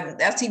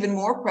 that's even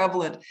more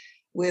prevalent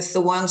with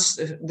the ones,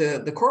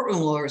 the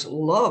courtroom lawyers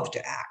love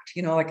to act,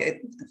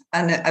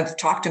 and I've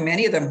talked to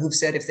many of them who've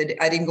said, if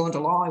I didn't go into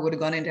law, I would have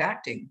gone into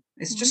acting.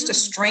 It's just a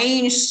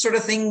strange sort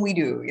of thing we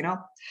do,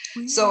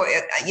 So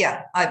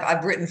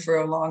I've written for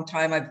a long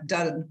time. I've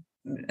done,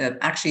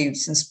 actually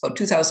since about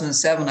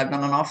 2007, I've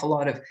done an awful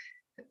lot of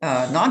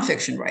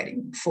nonfiction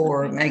writing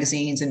for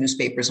magazines and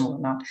newspapers and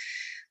whatnot.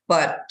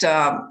 But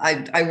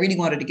I really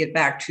wanted to get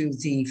back to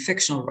the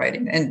fictional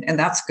writing, and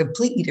that's a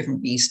completely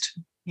different beast.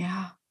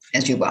 Yeah.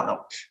 As you well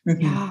know.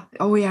 Mm-hmm. Yeah.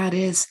 Oh, yeah, it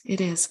is. It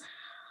is.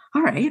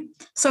 All right.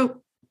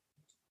 So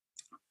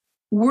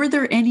were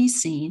there any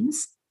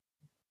scenes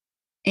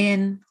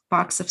in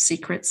Box of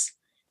Secrets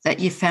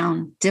that you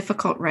found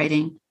difficult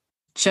writing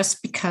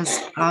just because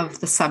of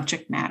the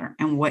subject matter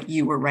and what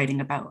you were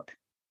writing about?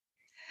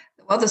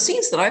 Well, the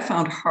scenes that I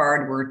found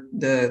hard were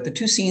the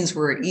two scenes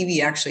where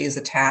Evie actually is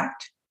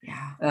attacked.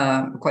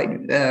 Yeah. Quite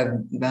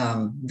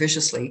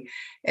viciously.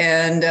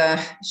 And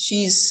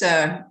she's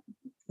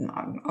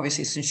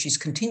obviously, since she's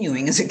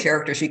continuing as a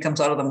character, she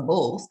comes out of them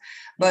both.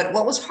 But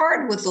what was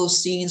hard with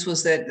those scenes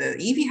was that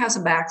Evie has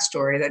a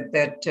backstory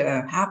that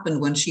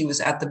happened when she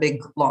was at the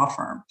big law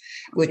firm,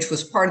 which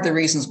was part of the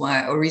reason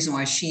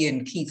why she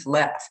and Keith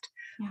left.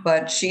 Yeah.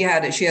 but she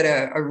had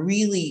a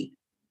really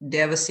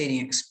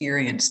devastating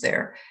experience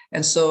there.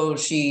 And so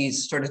she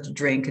started to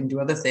drink and do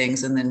other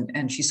things,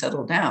 and she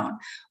settled down.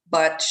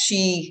 But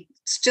she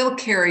still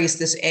carries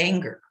this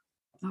anger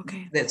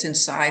that's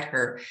inside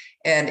her,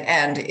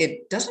 and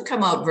it doesn't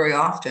come out very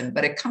often,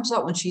 but it comes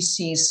out when she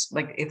sees,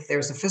 like, if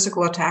there's a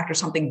physical attack or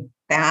something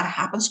bad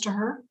happens to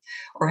her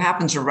or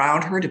happens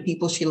around her to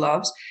people she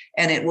loves,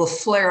 and it will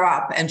flare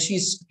up. And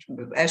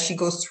as she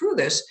goes through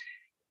this,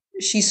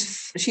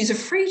 she's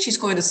afraid she's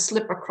going to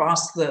slip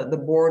across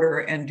the border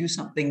and do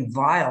something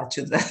vile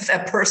to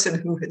that person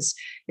who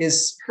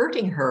is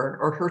hurting her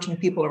or hurting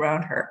people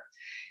around her.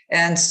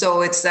 And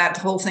so it's that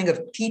whole thing of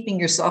keeping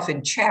yourself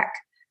in check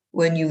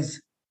when you've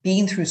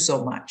been through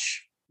so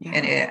much. Yeah.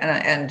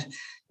 And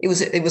it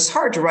was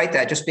hard to write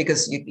that, just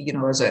because you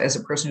know, as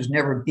a person who's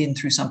never been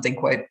through something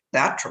quite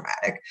that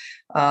traumatic,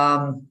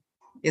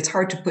 it's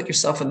hard to put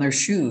yourself in their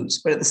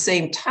shoes. But at the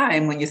same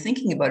time, when you're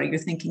thinking about it, you're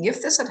thinking,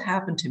 if this had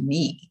happened to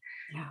me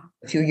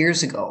a few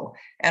years ago,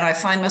 and I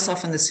find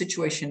myself in this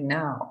situation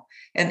now,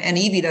 and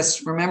Evie,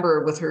 does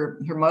remember with her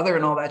mother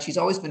and all that, she's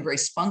always been very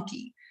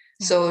spunky.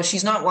 Yeah. So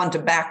she's not one to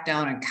back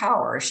down and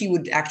cower. She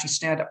would actually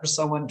stand up for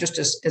someone just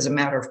as a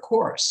matter of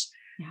course,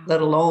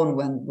 let alone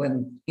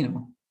when you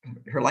know,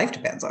 her life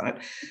depends on it.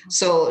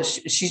 So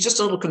she's just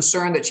a little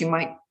concerned that she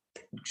might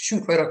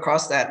shoot right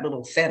across that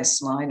little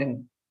fence line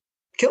and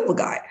kill the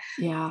guy.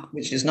 Yeah.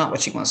 Which is not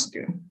what she wants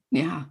to do.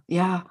 Yeah.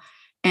 Yeah.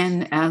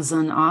 And as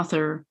an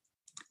author,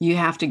 you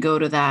have to go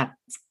to that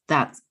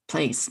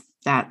place,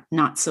 that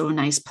not so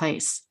nice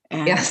place.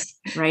 And, yes.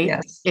 Right.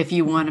 Yes. If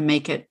you want to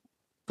make it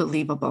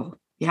believable.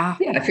 Yeah.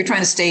 Yeah. If you're trying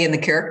to stay in the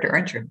character,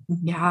 aren't you?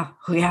 Yeah.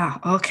 Yeah.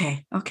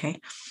 Okay.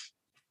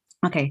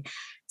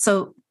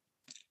 So,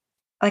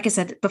 like I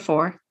said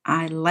before,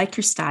 I like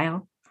your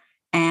style.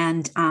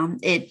 And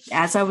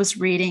as I was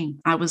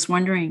reading, I was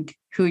wondering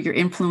who your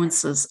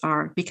influences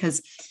are,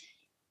 because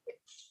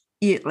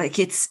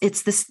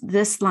it's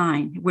this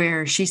line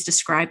where she's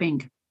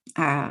describing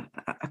a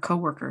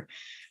coworker,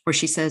 where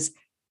she says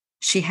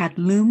she had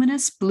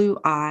luminous blue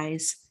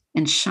eyes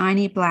and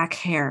shiny black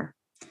hair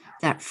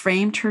that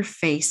framed her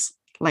face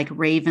like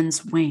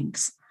raven's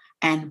wings.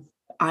 And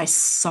I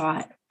saw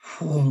it.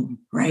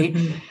 Right.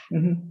 Mm-hmm.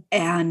 Mm-hmm.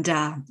 And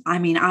I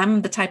mean,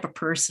 I'm the type of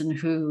person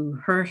who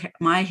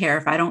my hair,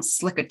 if I don't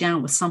slick it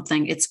down with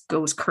something, it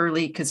goes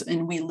curly,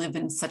 and we live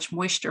in such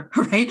moisture,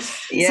 right?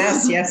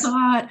 Yes, so yes.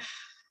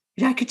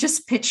 I could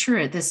just picture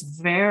it, this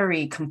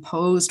very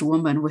composed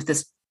woman with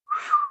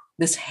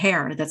this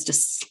hair that's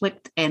just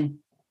slicked and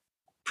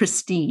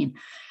pristine.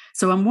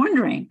 So I'm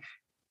wondering,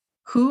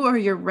 who are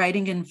your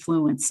writing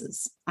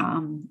influences?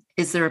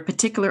 Is there a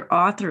particular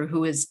author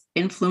who has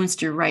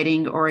influenced your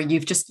writing, or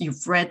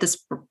you've read this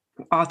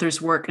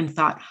author's work and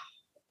thought,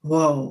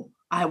 whoa,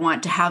 I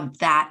want to have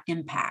that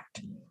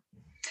impact?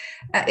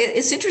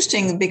 It's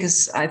interesting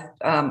because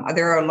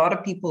there are a lot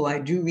of people I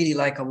do really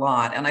like a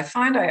lot. And I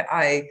find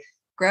I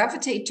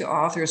gravitate to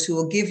authors who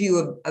will give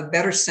you a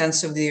better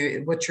sense of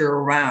what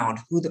you're around,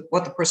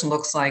 what the person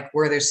looks like,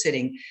 where they're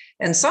sitting.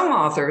 And some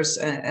authors,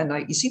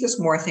 you see this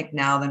more, I think,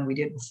 now than we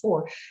did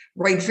before,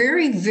 write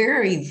very,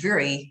 very,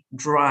 very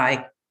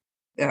dry,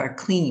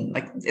 clean.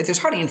 Like, if there's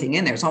hardly anything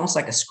in there, it's almost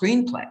like a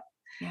screenplay.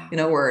 Yeah. You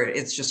know, where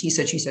it's just he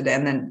said, she said,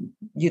 and then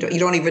you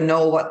don't even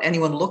know what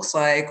anyone looks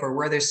like or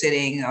where they're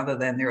sitting, other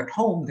than they're at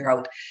home, they're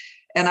out.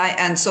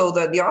 And so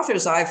the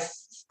authors I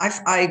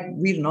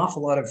read an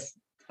awful lot of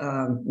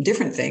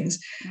different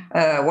things.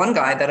 One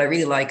guy that I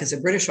really like is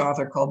a British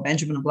author called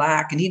Benjamin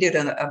Black, and he did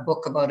a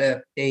book about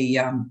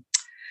a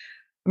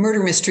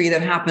murder mystery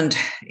that happened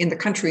in the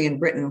country in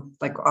Britain,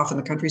 like off in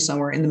the country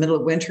somewhere in the middle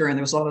of winter, and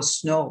there was a lot of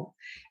snow.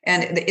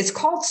 And it's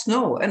called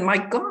Snow. And my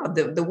God,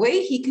 the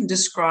way he can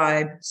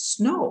describe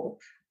snow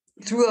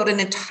throughout an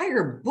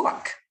entire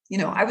book, you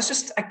know, I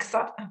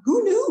thought,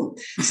 who knew?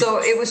 So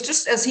it was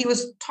just as he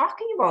was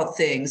talking about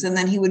things, and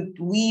then he would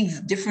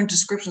weave different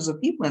descriptions of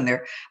people in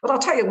there. But I'll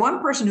tell you,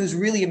 one person who's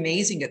really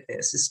amazing at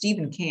this is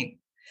Stephen King.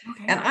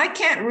 Okay. And I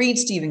can't read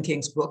Stephen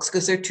King's books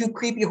because they're too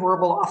creepy,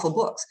 horrible, awful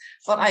books.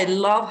 But I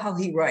love how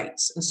he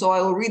writes. And so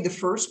I will read the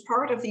first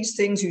part of these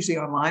things, usually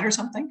online or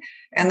something.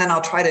 And then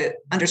I'll try to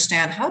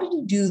understand, how did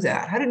he do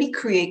that? How did he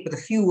create, with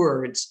a few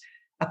words,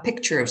 a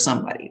picture of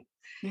somebody?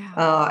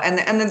 Yeah. And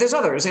then there's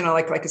others, you know,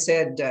 like I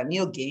said,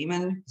 Neil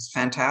Gaiman is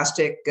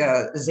fantastic.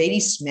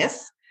 Zadie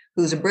Smith,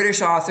 who's a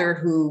British author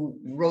who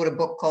wrote a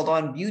book called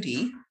On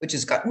Beauty, which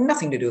has got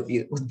nothing to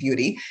do with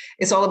beauty.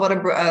 It's all about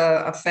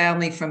a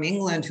family from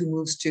England who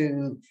moves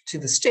to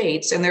the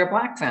States, and they're a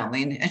Black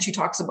family. And she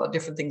talks about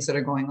different things that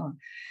are going on.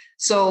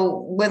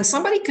 So when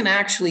somebody can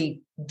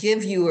actually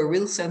give you a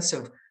real sense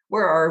of,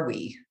 where are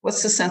we?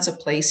 What's the sense of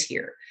place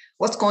here?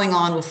 What's going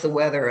on with the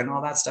weather and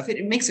all that stuff?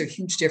 It makes a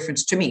huge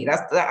difference to me.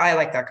 I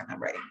like that kind of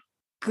writing.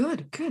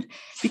 Good.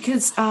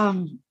 Because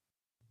I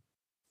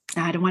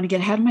don't want to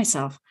get ahead of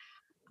myself.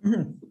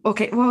 Mm-hmm.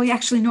 Okay. Well,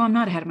 actually, no, I'm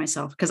not ahead of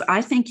myself, because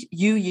I think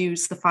you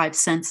use the 5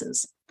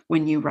 senses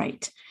when you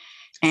write.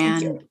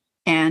 And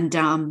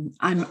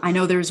I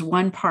know there's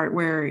one part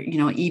where, you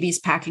know, Evie's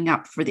packing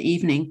up for the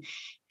evening,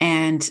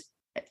 and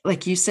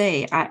like you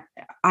say, I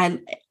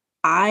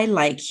I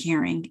like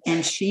hearing,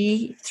 and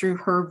she, through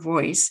her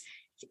voice,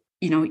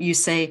 you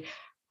say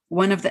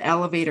one of the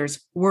elevators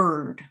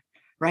word,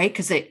 right?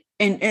 Because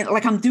and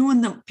like I'm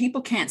doing the,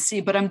 people can't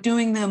see, but I'm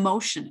doing the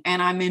emotion,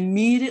 and I'm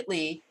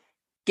immediately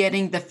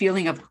getting the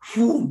feeling of,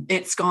 whoom,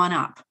 it's gone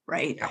up,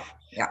 right? Yeah.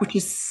 Yeah. Which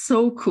is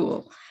so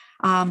cool.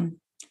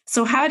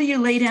 So how do you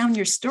lay down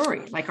your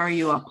story? Like, are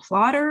you a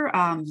plotter?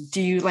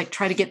 Do you like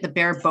try to get the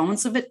bare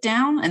bones of it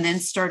down and then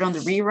start on the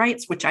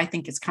rewrites, which I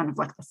think is kind of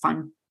like the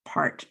fun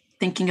part,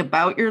 thinking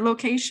about your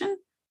location?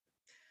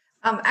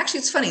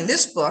 Actually, it's funny.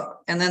 This book,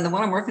 and then the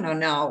one I'm working on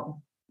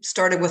now,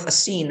 started with a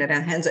scene that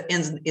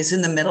is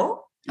in the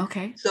middle.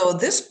 Okay. So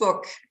this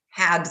book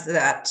had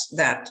that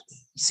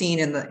scene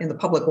in the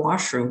public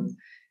washroom.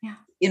 Yeah.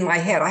 In my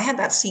head. I had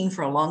that scene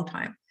for a long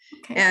time.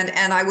 Okay.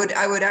 And I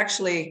would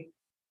actually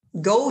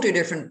go to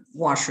different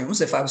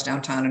washrooms if I was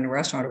downtown in a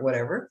restaurant or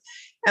whatever.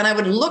 And I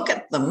would look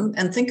at them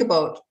and think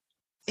about,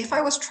 if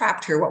I was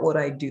trapped here, what would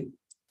I do?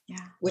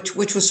 Yeah. Which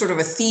was sort of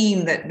a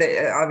theme that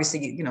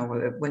obviously,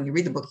 when you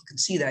read the book, you can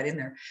see that in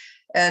there.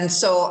 And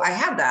so I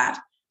had that,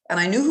 and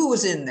I knew who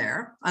was in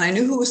there, and I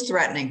knew who was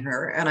threatening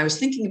her. And I was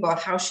thinking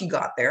about how she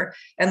got there.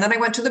 And then I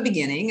went to the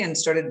beginning and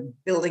started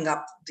building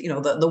up,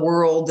 the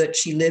world that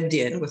she lived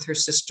in with her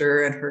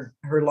sister and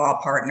her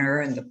law partner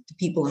and the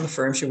people in the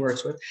firm she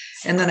works with.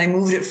 And then I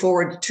moved it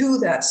forward to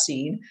that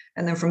scene.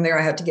 And then from there,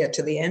 I had to get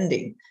to the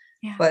ending.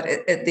 Yeah. But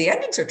the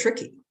endings are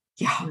tricky.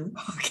 Yeah.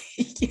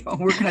 Okay.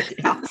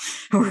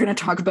 We're gonna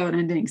talk about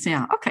endings.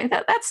 Yeah. Okay.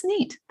 That's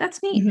neat.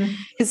 That's neat.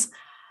 Because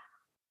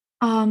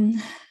I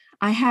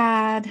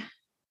had,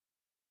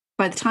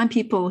 by the time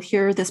people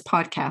hear this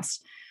podcast,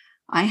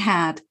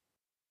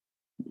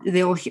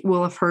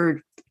 will have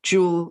heard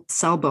Jewel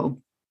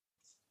Selbo,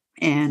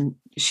 and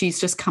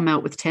she's just come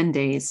out with 10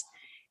 Days,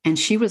 and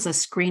she was a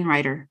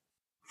screenwriter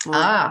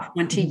for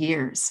 20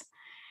 years.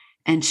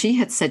 And she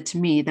had said to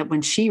me that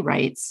when she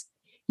writes,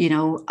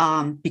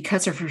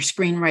 because of her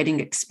screenwriting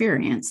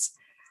experience,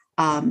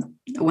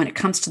 when it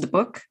comes to the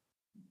book,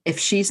 if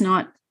she's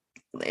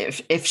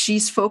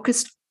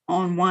focused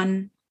on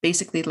one,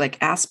 basically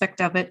like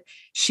aspect of it,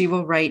 she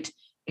will write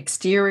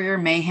exterior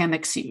mayhem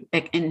ensues,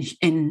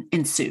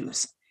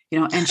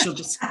 and she'll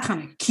just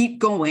kind of keep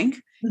going,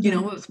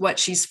 with what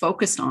she's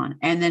focused on.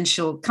 And then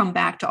she'll come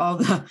back to all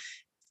the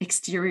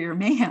exterior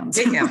mayhems,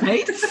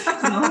 right?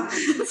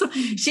 So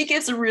she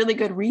gives a really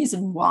good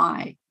reason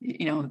why,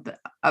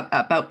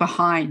 about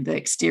behind the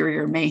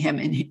exterior mayhem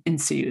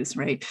ensues,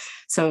 right?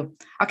 So,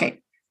 okay.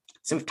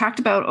 So we've talked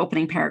about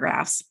opening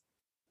paragraphs,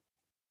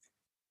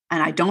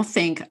 and I don't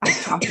think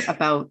I've talked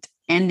about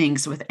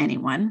endings with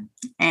anyone.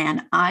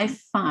 And I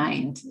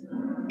find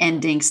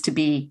endings to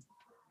be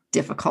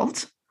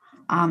difficult.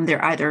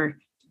 They're either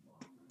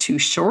too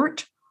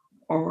short,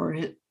 or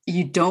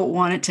you don't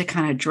want it to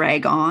kind of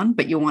drag on,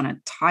 but you want to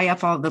tie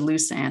up all the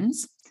loose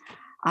ends.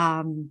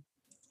 I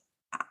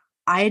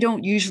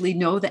don't usually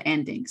know the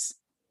endings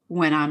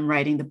when I'm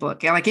writing the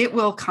book. Like, it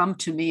will come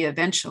to me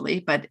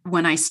eventually, but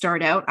when I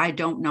start out, I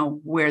don't know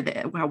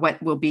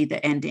what will be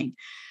the ending.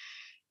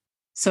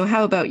 So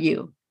how about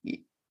you?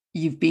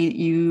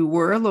 You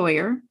were a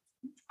lawyer.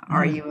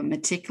 Are you a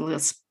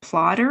meticulous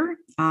plotter?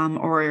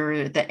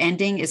 Or the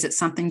ending, is it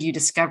something you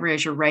discover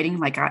as you're writing?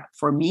 Like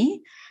for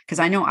me, because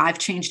I know I've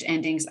changed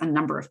endings a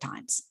number of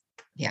times.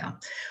 Yeah.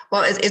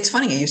 Well, it's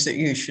funny.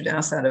 You should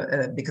ask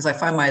that because I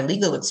find my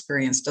legal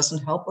experience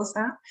doesn't help with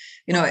that.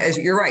 As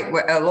you're right,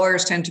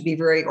 lawyers tend to be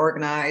very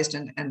organized,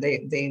 and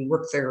they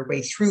work their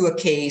way through a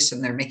case,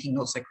 and they're making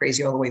notes like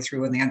crazy all the way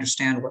through, and they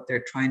understand what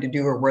they're trying to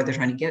do or where they're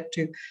trying to get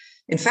to.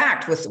 In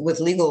fact, with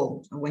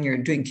legal, when you're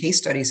doing case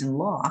studies in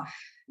law,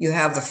 you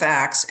have the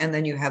facts, and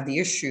then you have the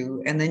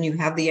issue, and then you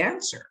have the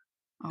answer.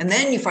 Okay. And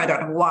then you find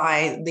out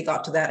why they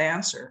got to that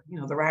answer,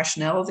 the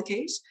rationale of the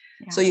case.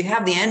 Yeah. So you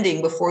have the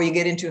ending before you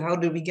get into how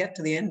did we get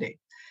to the ending.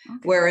 Okay.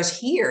 Whereas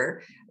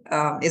here,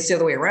 it's the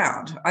other way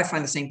around. I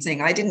find the same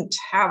thing. I didn't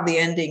have the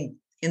ending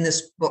in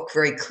this book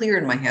very clear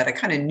in my head. I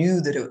kind of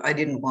knew that I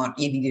didn't want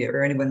Evie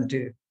or anyone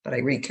that I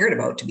really cared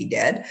about to be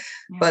dead,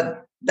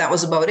 but that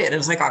was about it. And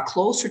as I got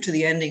closer to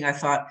the ending, I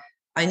thought,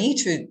 I need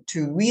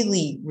to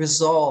really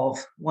resolve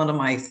one of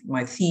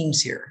my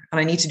themes here. And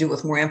I need to do it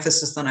with more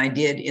emphasis than I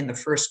did in the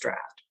first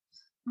draft,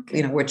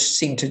 which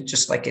seemed to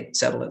just like it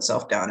settled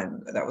itself down,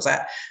 and that was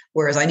that.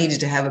 Whereas I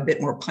needed to have a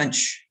bit more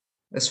punch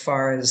as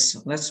far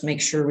as, let's make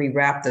sure we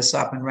wrap this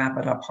up and wrap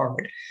it up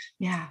hard.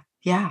 Yeah.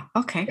 Yeah.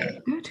 Okay. Yeah.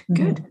 Good.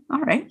 Good.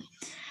 All right.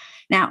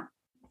 Now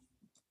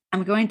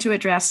I'm going to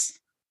address,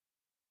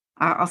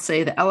 I'll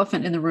say, the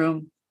elephant in the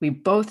room. We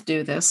both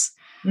do this.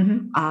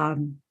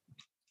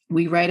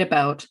 We write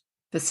about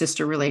the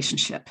sister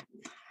relationship.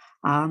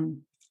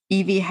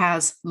 Evie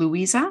has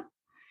Louisa,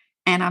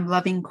 and I'm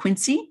loving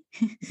Quincy.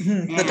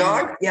 The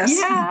dog, yes.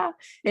 Yeah.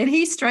 And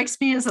he strikes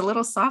me as a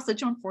little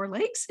sausage on four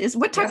legs.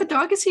 What type of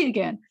dog is he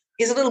again?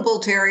 He's a little bull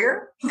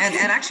terrier. Okay.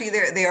 And actually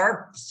they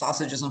are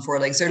sausages on four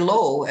legs. They're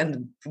low,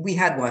 and we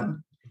had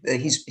one.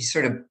 He's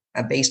sort of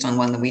based on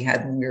one that we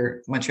had when we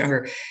were much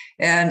younger.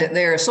 And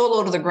they're so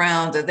low to the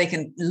ground that they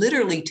can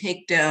literally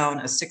take down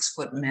a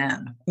 6-foot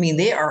man. I mean,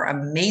 they are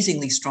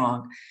amazingly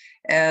strong.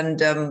 And,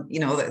 they're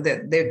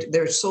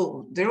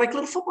like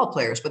little football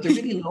players, but they're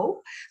really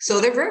low. So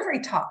they're very,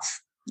 very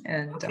tough.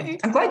 And Okay.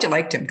 I'm glad you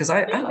liked him, because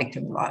I liked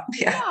him a lot.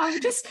 Yeah.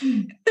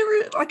 There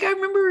were like, I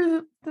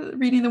remember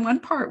reading the one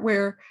part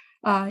where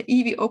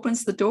Evie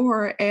opens the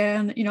door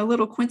and,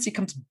 little Quincy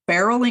comes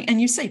barreling,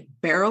 and you say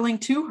barreling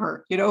to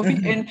her,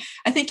 Mm-hmm. and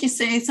I think you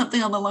say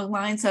something on the long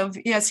lines of,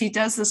 yes, he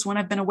does this when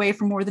I've been away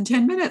for more than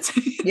 10 minutes.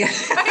 Yeah.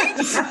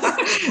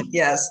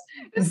 Yes.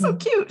 It's so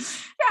cute.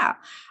 Yeah.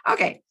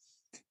 Okay.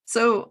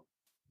 So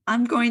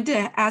I'm going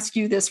to ask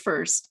you this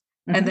first,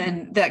 and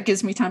then that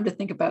gives me time to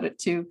think about it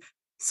too.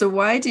 So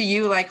why do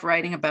you like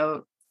writing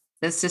about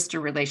the sister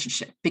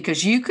relationship?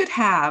 Because you could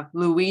have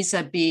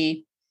Louisa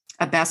be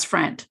a best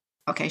friend.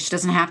 Okay, she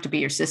doesn't have to be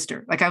your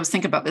sister. Like, I was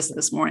thinking about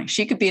this morning.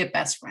 She could be a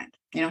best friend.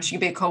 She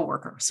could be a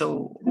coworker.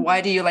 So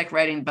why do you like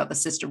writing about the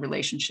sister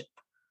relationship?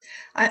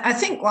 I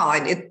think, well,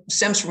 it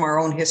stems from our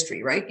own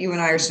history, right? You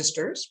and I are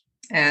sisters,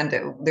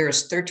 and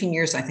there's 13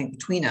 years, I think,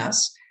 between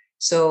us.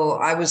 So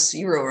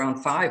you were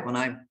around 5 when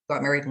I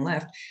got married and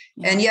left.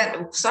 Yeah. And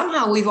yet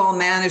somehow we've all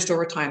managed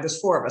over time.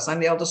 There's 4 of us. I'm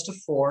the eldest of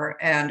 4,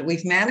 and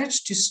we've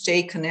managed to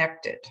stay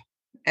connected.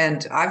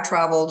 And I've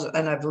traveled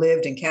and I've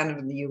lived in Canada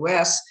and the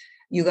US.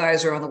 You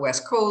guys are on the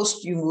West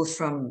Coast. You moved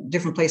from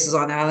different places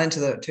on island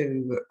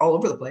to all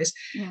over the place.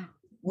 Yeah.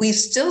 We've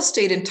still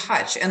stayed in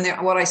touch. And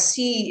what I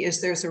see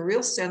is there's a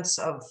real sense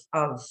of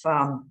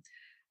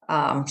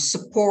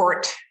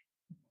support,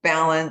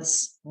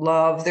 balance,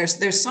 love.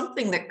 There's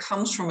something that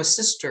comes from a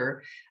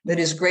sister that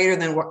is greater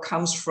than what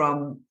comes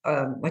from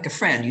like a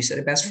friend. You said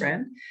a best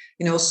friend,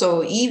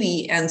 so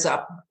Evie ends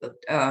up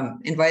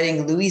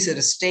inviting Louisa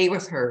to stay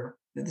with her.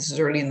 This is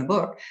early in the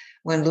book,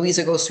 when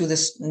Louisa goes through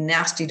this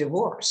nasty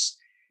divorce.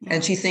 Yeah.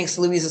 And she thinks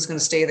Louisa's going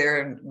to stay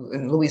there,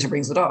 and Louisa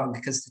brings the dog,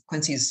 because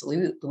Quincy's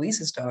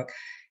Louisa's dog.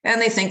 And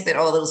they think that,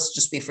 this will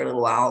just be for a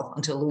little while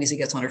until Louisa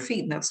gets on her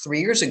feet. And that's 3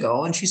 years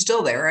ago. And she's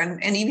still there.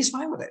 And Evie's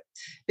fine with it,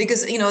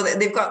 because,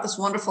 they've got this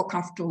wonderful,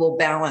 comfortable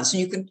balance.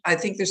 And I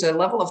think there's a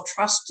level of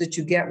trust that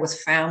you get with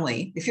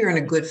family, if you're in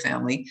a good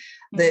family,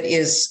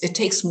 it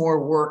takes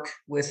more work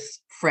with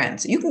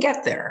friends. You can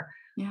get there,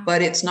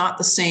 but it's not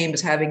the same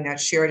as having that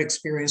shared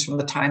experience from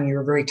the time you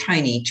were very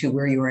tiny to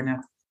where you are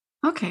now.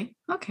 Okay,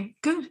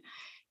 good.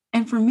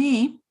 And for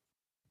me,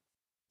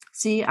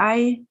 see,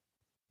 I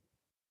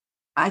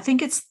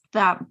think it's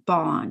that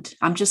bond.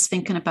 I'm just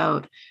thinking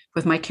about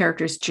with my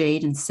characters,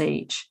 Jade and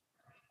Sage.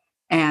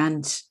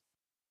 And,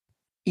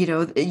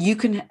 you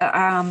can,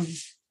 and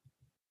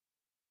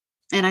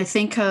I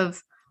think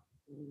of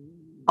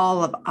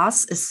all of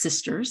us as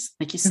sisters,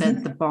 like you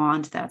said, the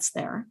bond that's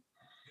there.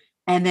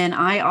 And then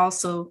I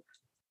also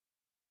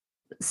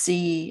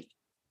see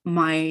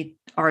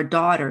our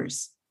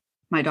daughters,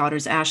 my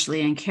daughters,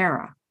 Ashley and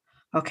Kara.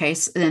 Okay.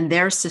 So, and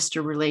their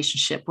sister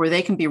relationship where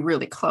they can be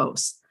really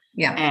close.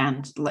 Yeah.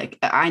 And like,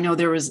 I know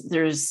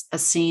there's a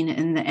scene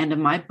in the end of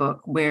my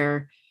book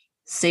where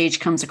Sage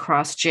comes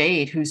across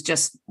Jade, who's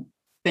just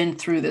been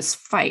through this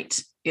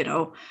fight,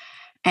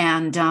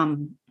 and I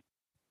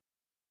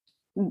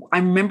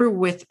remember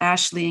with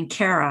Ashley and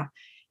Kara,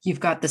 you've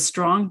got the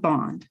strong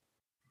bond,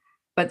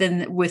 but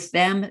then with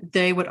them,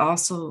 they would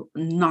also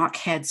knock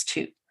heads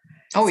too.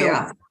 Oh, so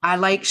yeah. I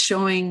like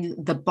showing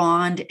the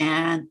bond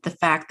and the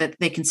fact that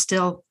they can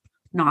still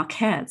knock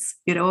heads,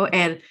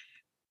 and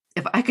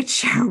if I could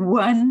share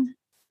one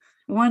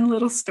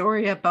little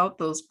story about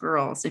those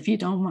girls, if you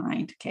don't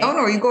mind. Okay. Oh,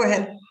 no, you go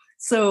ahead.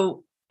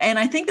 So, and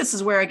I think this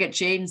is where I get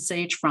Jade and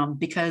Sage from,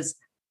 because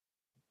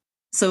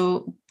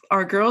so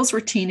our girls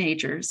were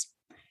teenagers,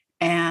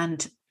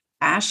 and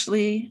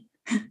Ashley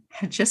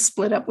had just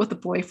split up with a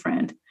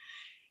boyfriend,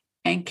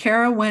 and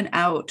Kara went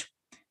out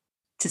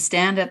to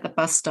stand at the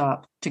bus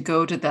stop to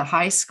go to the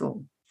high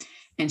school.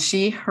 And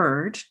she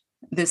heard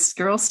this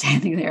girl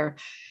standing there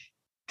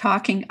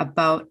talking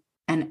about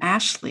an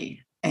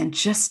Ashley, and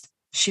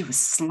she was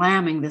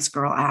slamming this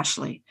girl,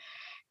 Ashley,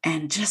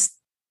 and just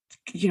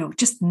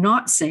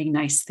not saying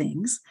nice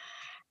things.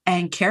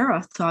 And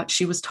Kara thought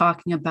she was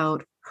talking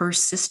about her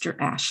sister,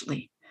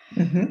 Ashley.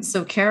 Mm-hmm.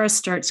 So Kara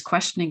starts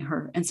questioning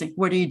her and saying,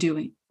 what are you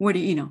doing? What are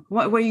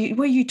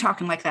you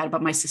talking like that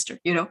about my sister?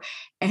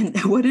 And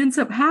what ends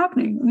up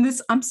happening,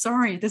 and I'm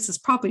sorry, this is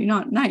probably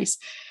not nice.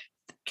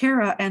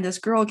 Kara and this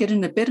girl get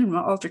in a bit of an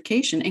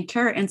altercation, and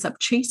Kara ends up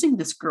chasing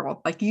this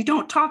girl. Like, you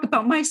don't talk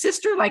about my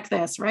sister like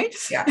this, right?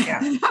 Yeah.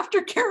 And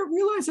after Kara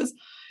realizes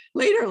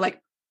later, like,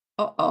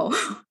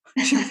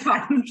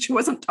 she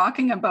wasn't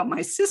talking about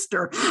my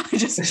sister. I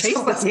just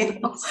chased this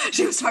girl.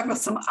 She was talking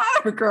about some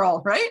other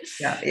girl, right?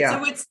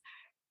 Yeah. So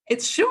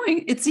it's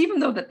showing, it's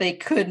even though that they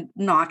could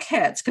knock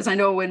heads, because I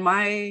know in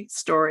my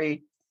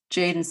story,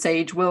 Jade and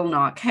Sage will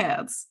knock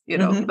heads,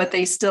 but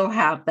they still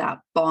have that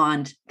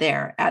bond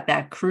there at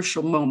that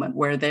crucial moment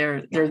where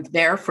they're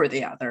there for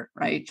the other,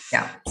 right?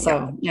 Yeah.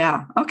 So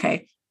yeah.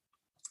 Okay.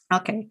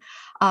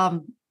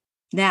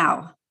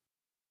 Now,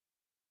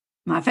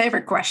 my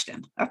favorite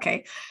question.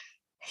 Okay.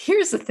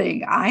 Here's the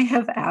thing. I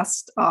have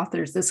asked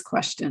authors this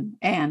question,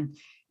 and,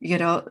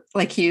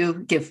 like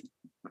you give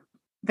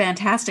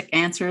fantastic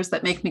answers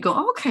that make me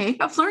go, okay,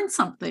 I've learned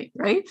something,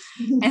 right?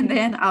 And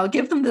then I'll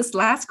give them this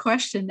last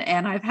question,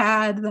 and I've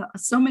had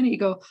so many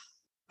go,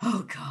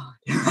 oh God,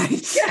 right?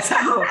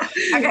 So,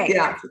 okay.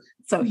 Yeah.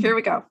 So here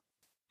we go.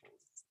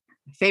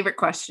 Favorite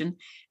question.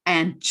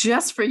 And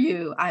just for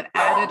you, I've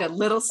added a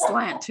little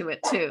slant to it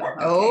too.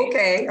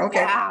 Okay.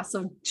 Yeah.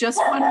 So just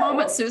one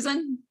moment,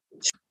 Susan.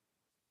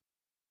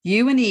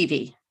 You and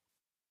Evie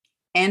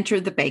enter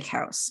the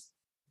bakehouse.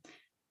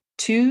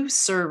 Two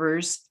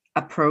servers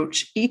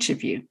approach each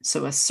of you.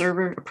 So a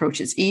server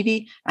approaches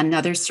Evie,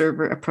 another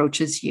server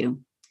approaches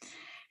you.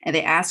 And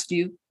they ask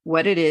you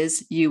what it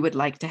is you would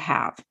like to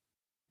have.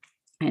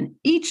 And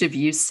each of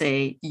you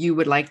say you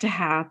would like to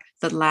have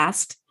the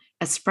last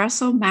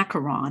espresso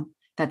macaron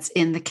that's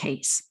in the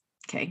case.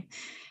 Okay.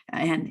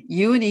 And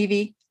you and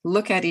Evie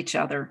look at each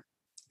other.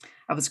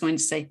 I was going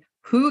to say,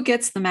 who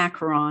gets the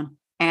macaron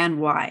and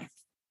why?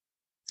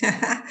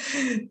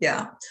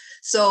 Yeah.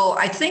 So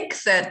I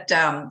think that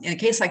in a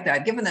case like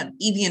that, given that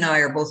Evie and I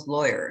are both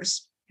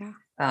lawyers,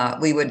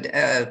 we would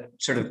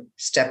sort of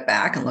step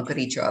back and look at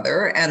each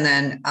other. And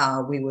then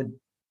we would,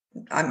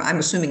 I'm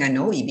assuming I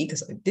know Evie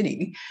because I did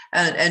Evie.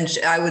 And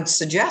I would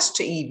suggest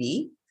to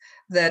Evie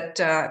that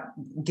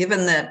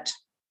given that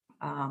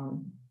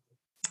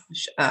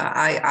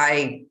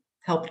I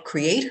helped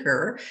create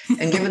her,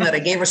 and given that I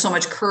gave her so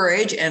much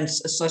courage and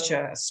such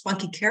a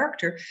spunky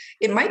character,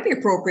 it might be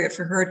appropriate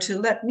for her to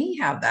let me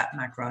have that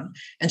macaron.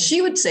 And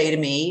she would say to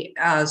me,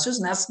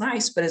 Susan, that's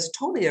nice, but it's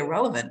totally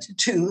irrelevant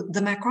to the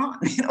macaron.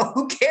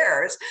 Who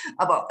cares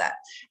about that?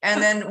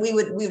 And then we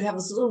would have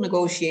this little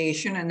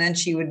negotiation, and then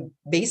she would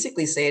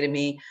basically say to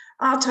me,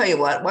 I'll tell you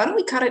what, why don't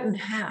we cut it in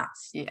half?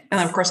 Yes. And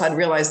of course, I'd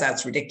realize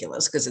that's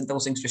ridiculous because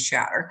those things just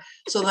shatter.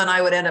 So then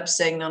I would end up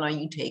saying, no,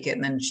 you take it.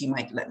 And then she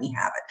might let me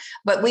have it.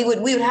 But we would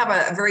have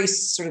a very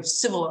sort of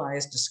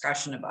civilized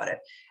discussion about it.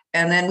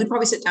 And then we'd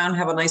probably sit down,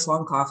 have a nice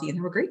long coffee, and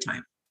have a great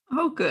time.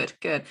 Oh, good.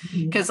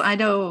 Because I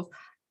know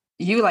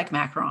you like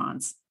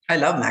macarons. I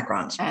love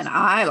macarons, and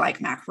I like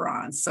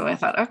macarons. So I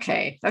thought,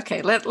 okay, let's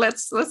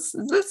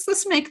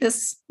make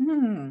this.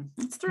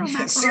 Let's throw a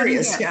macaron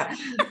serious, in. Yeah,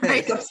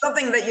 right.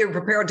 Something that you're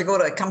prepared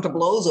to come to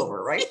blows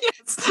over, right?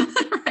 Yes,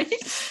 right.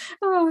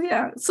 Oh,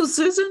 yeah. So,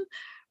 Susan,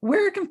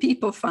 where can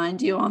people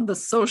find you on the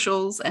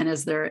socials, and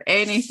is there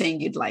anything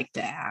you'd like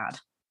to add?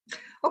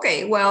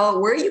 Okay,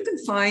 well, where you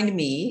can find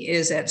me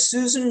is at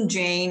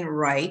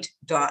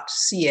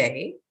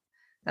susanjanewright.ca.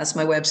 That's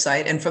my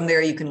website. And from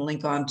there, you can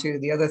link on to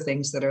the other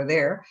things that are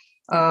there.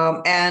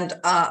 And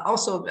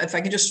also, if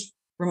I can just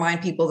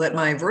remind people that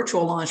my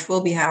virtual launch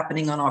will be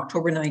happening on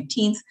October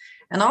 19th.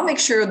 And I'll make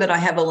sure that I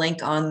have a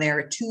link on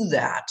there to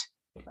that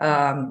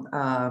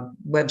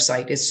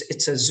website.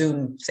 It's a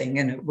Zoom thing,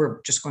 and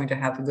we're just going to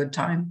have a good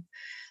time.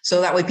 So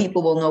that way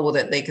people will know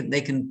that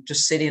they can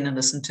just sit in and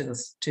listen to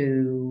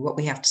what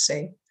we have to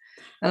say.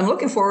 And I'm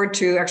looking forward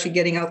to actually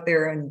getting out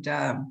there and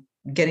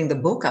getting the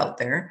book out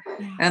there.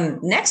 Yeah.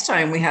 And next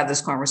time we have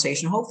this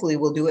conversation, hopefully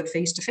we'll do it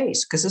face to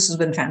face, because this has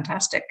been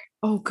fantastic.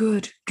 Oh,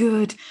 good.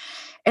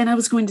 And I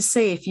was going to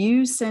say, if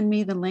you send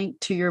me the link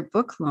to your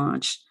book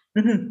launch,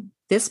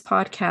 this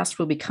podcast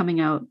will be coming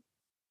out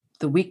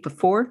the week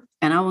before,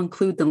 and I'll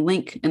include the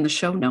link in the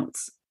show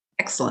notes.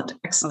 Excellent.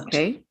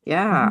 Okay.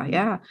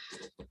 Yeah.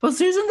 Well,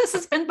 Susan, this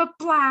has been a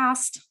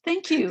blast.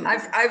 Thank you.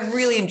 I've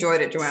really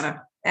enjoyed it,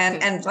 Joanna.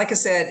 And like I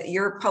said,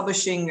 your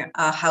publishing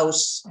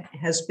house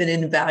has been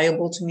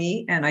invaluable to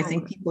me. And I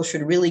think people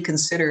should really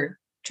consider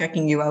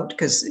checking you out,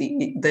 because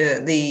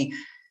the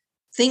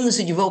things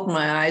that you've opened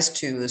my eyes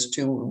to as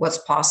to what's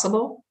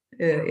possible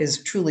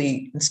is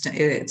truly,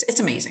 it's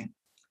amazing.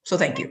 So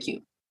thank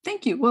you.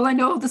 Thank you. Well, I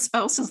know the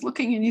spouse is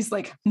looking and he's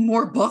like,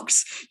 more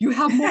books. You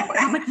have more.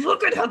 I'm like,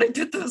 look at how they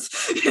did this.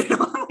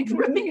 I'm like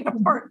ripping it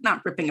apart.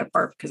 Not ripping it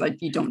apart, because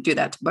you don't do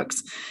that to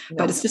books. No,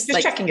 but it's just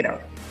like checking it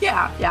out.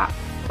 Yeah.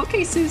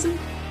 Okay, Susan.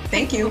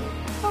 Thank you.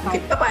 Bye-bye. Okay,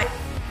 bye-bye.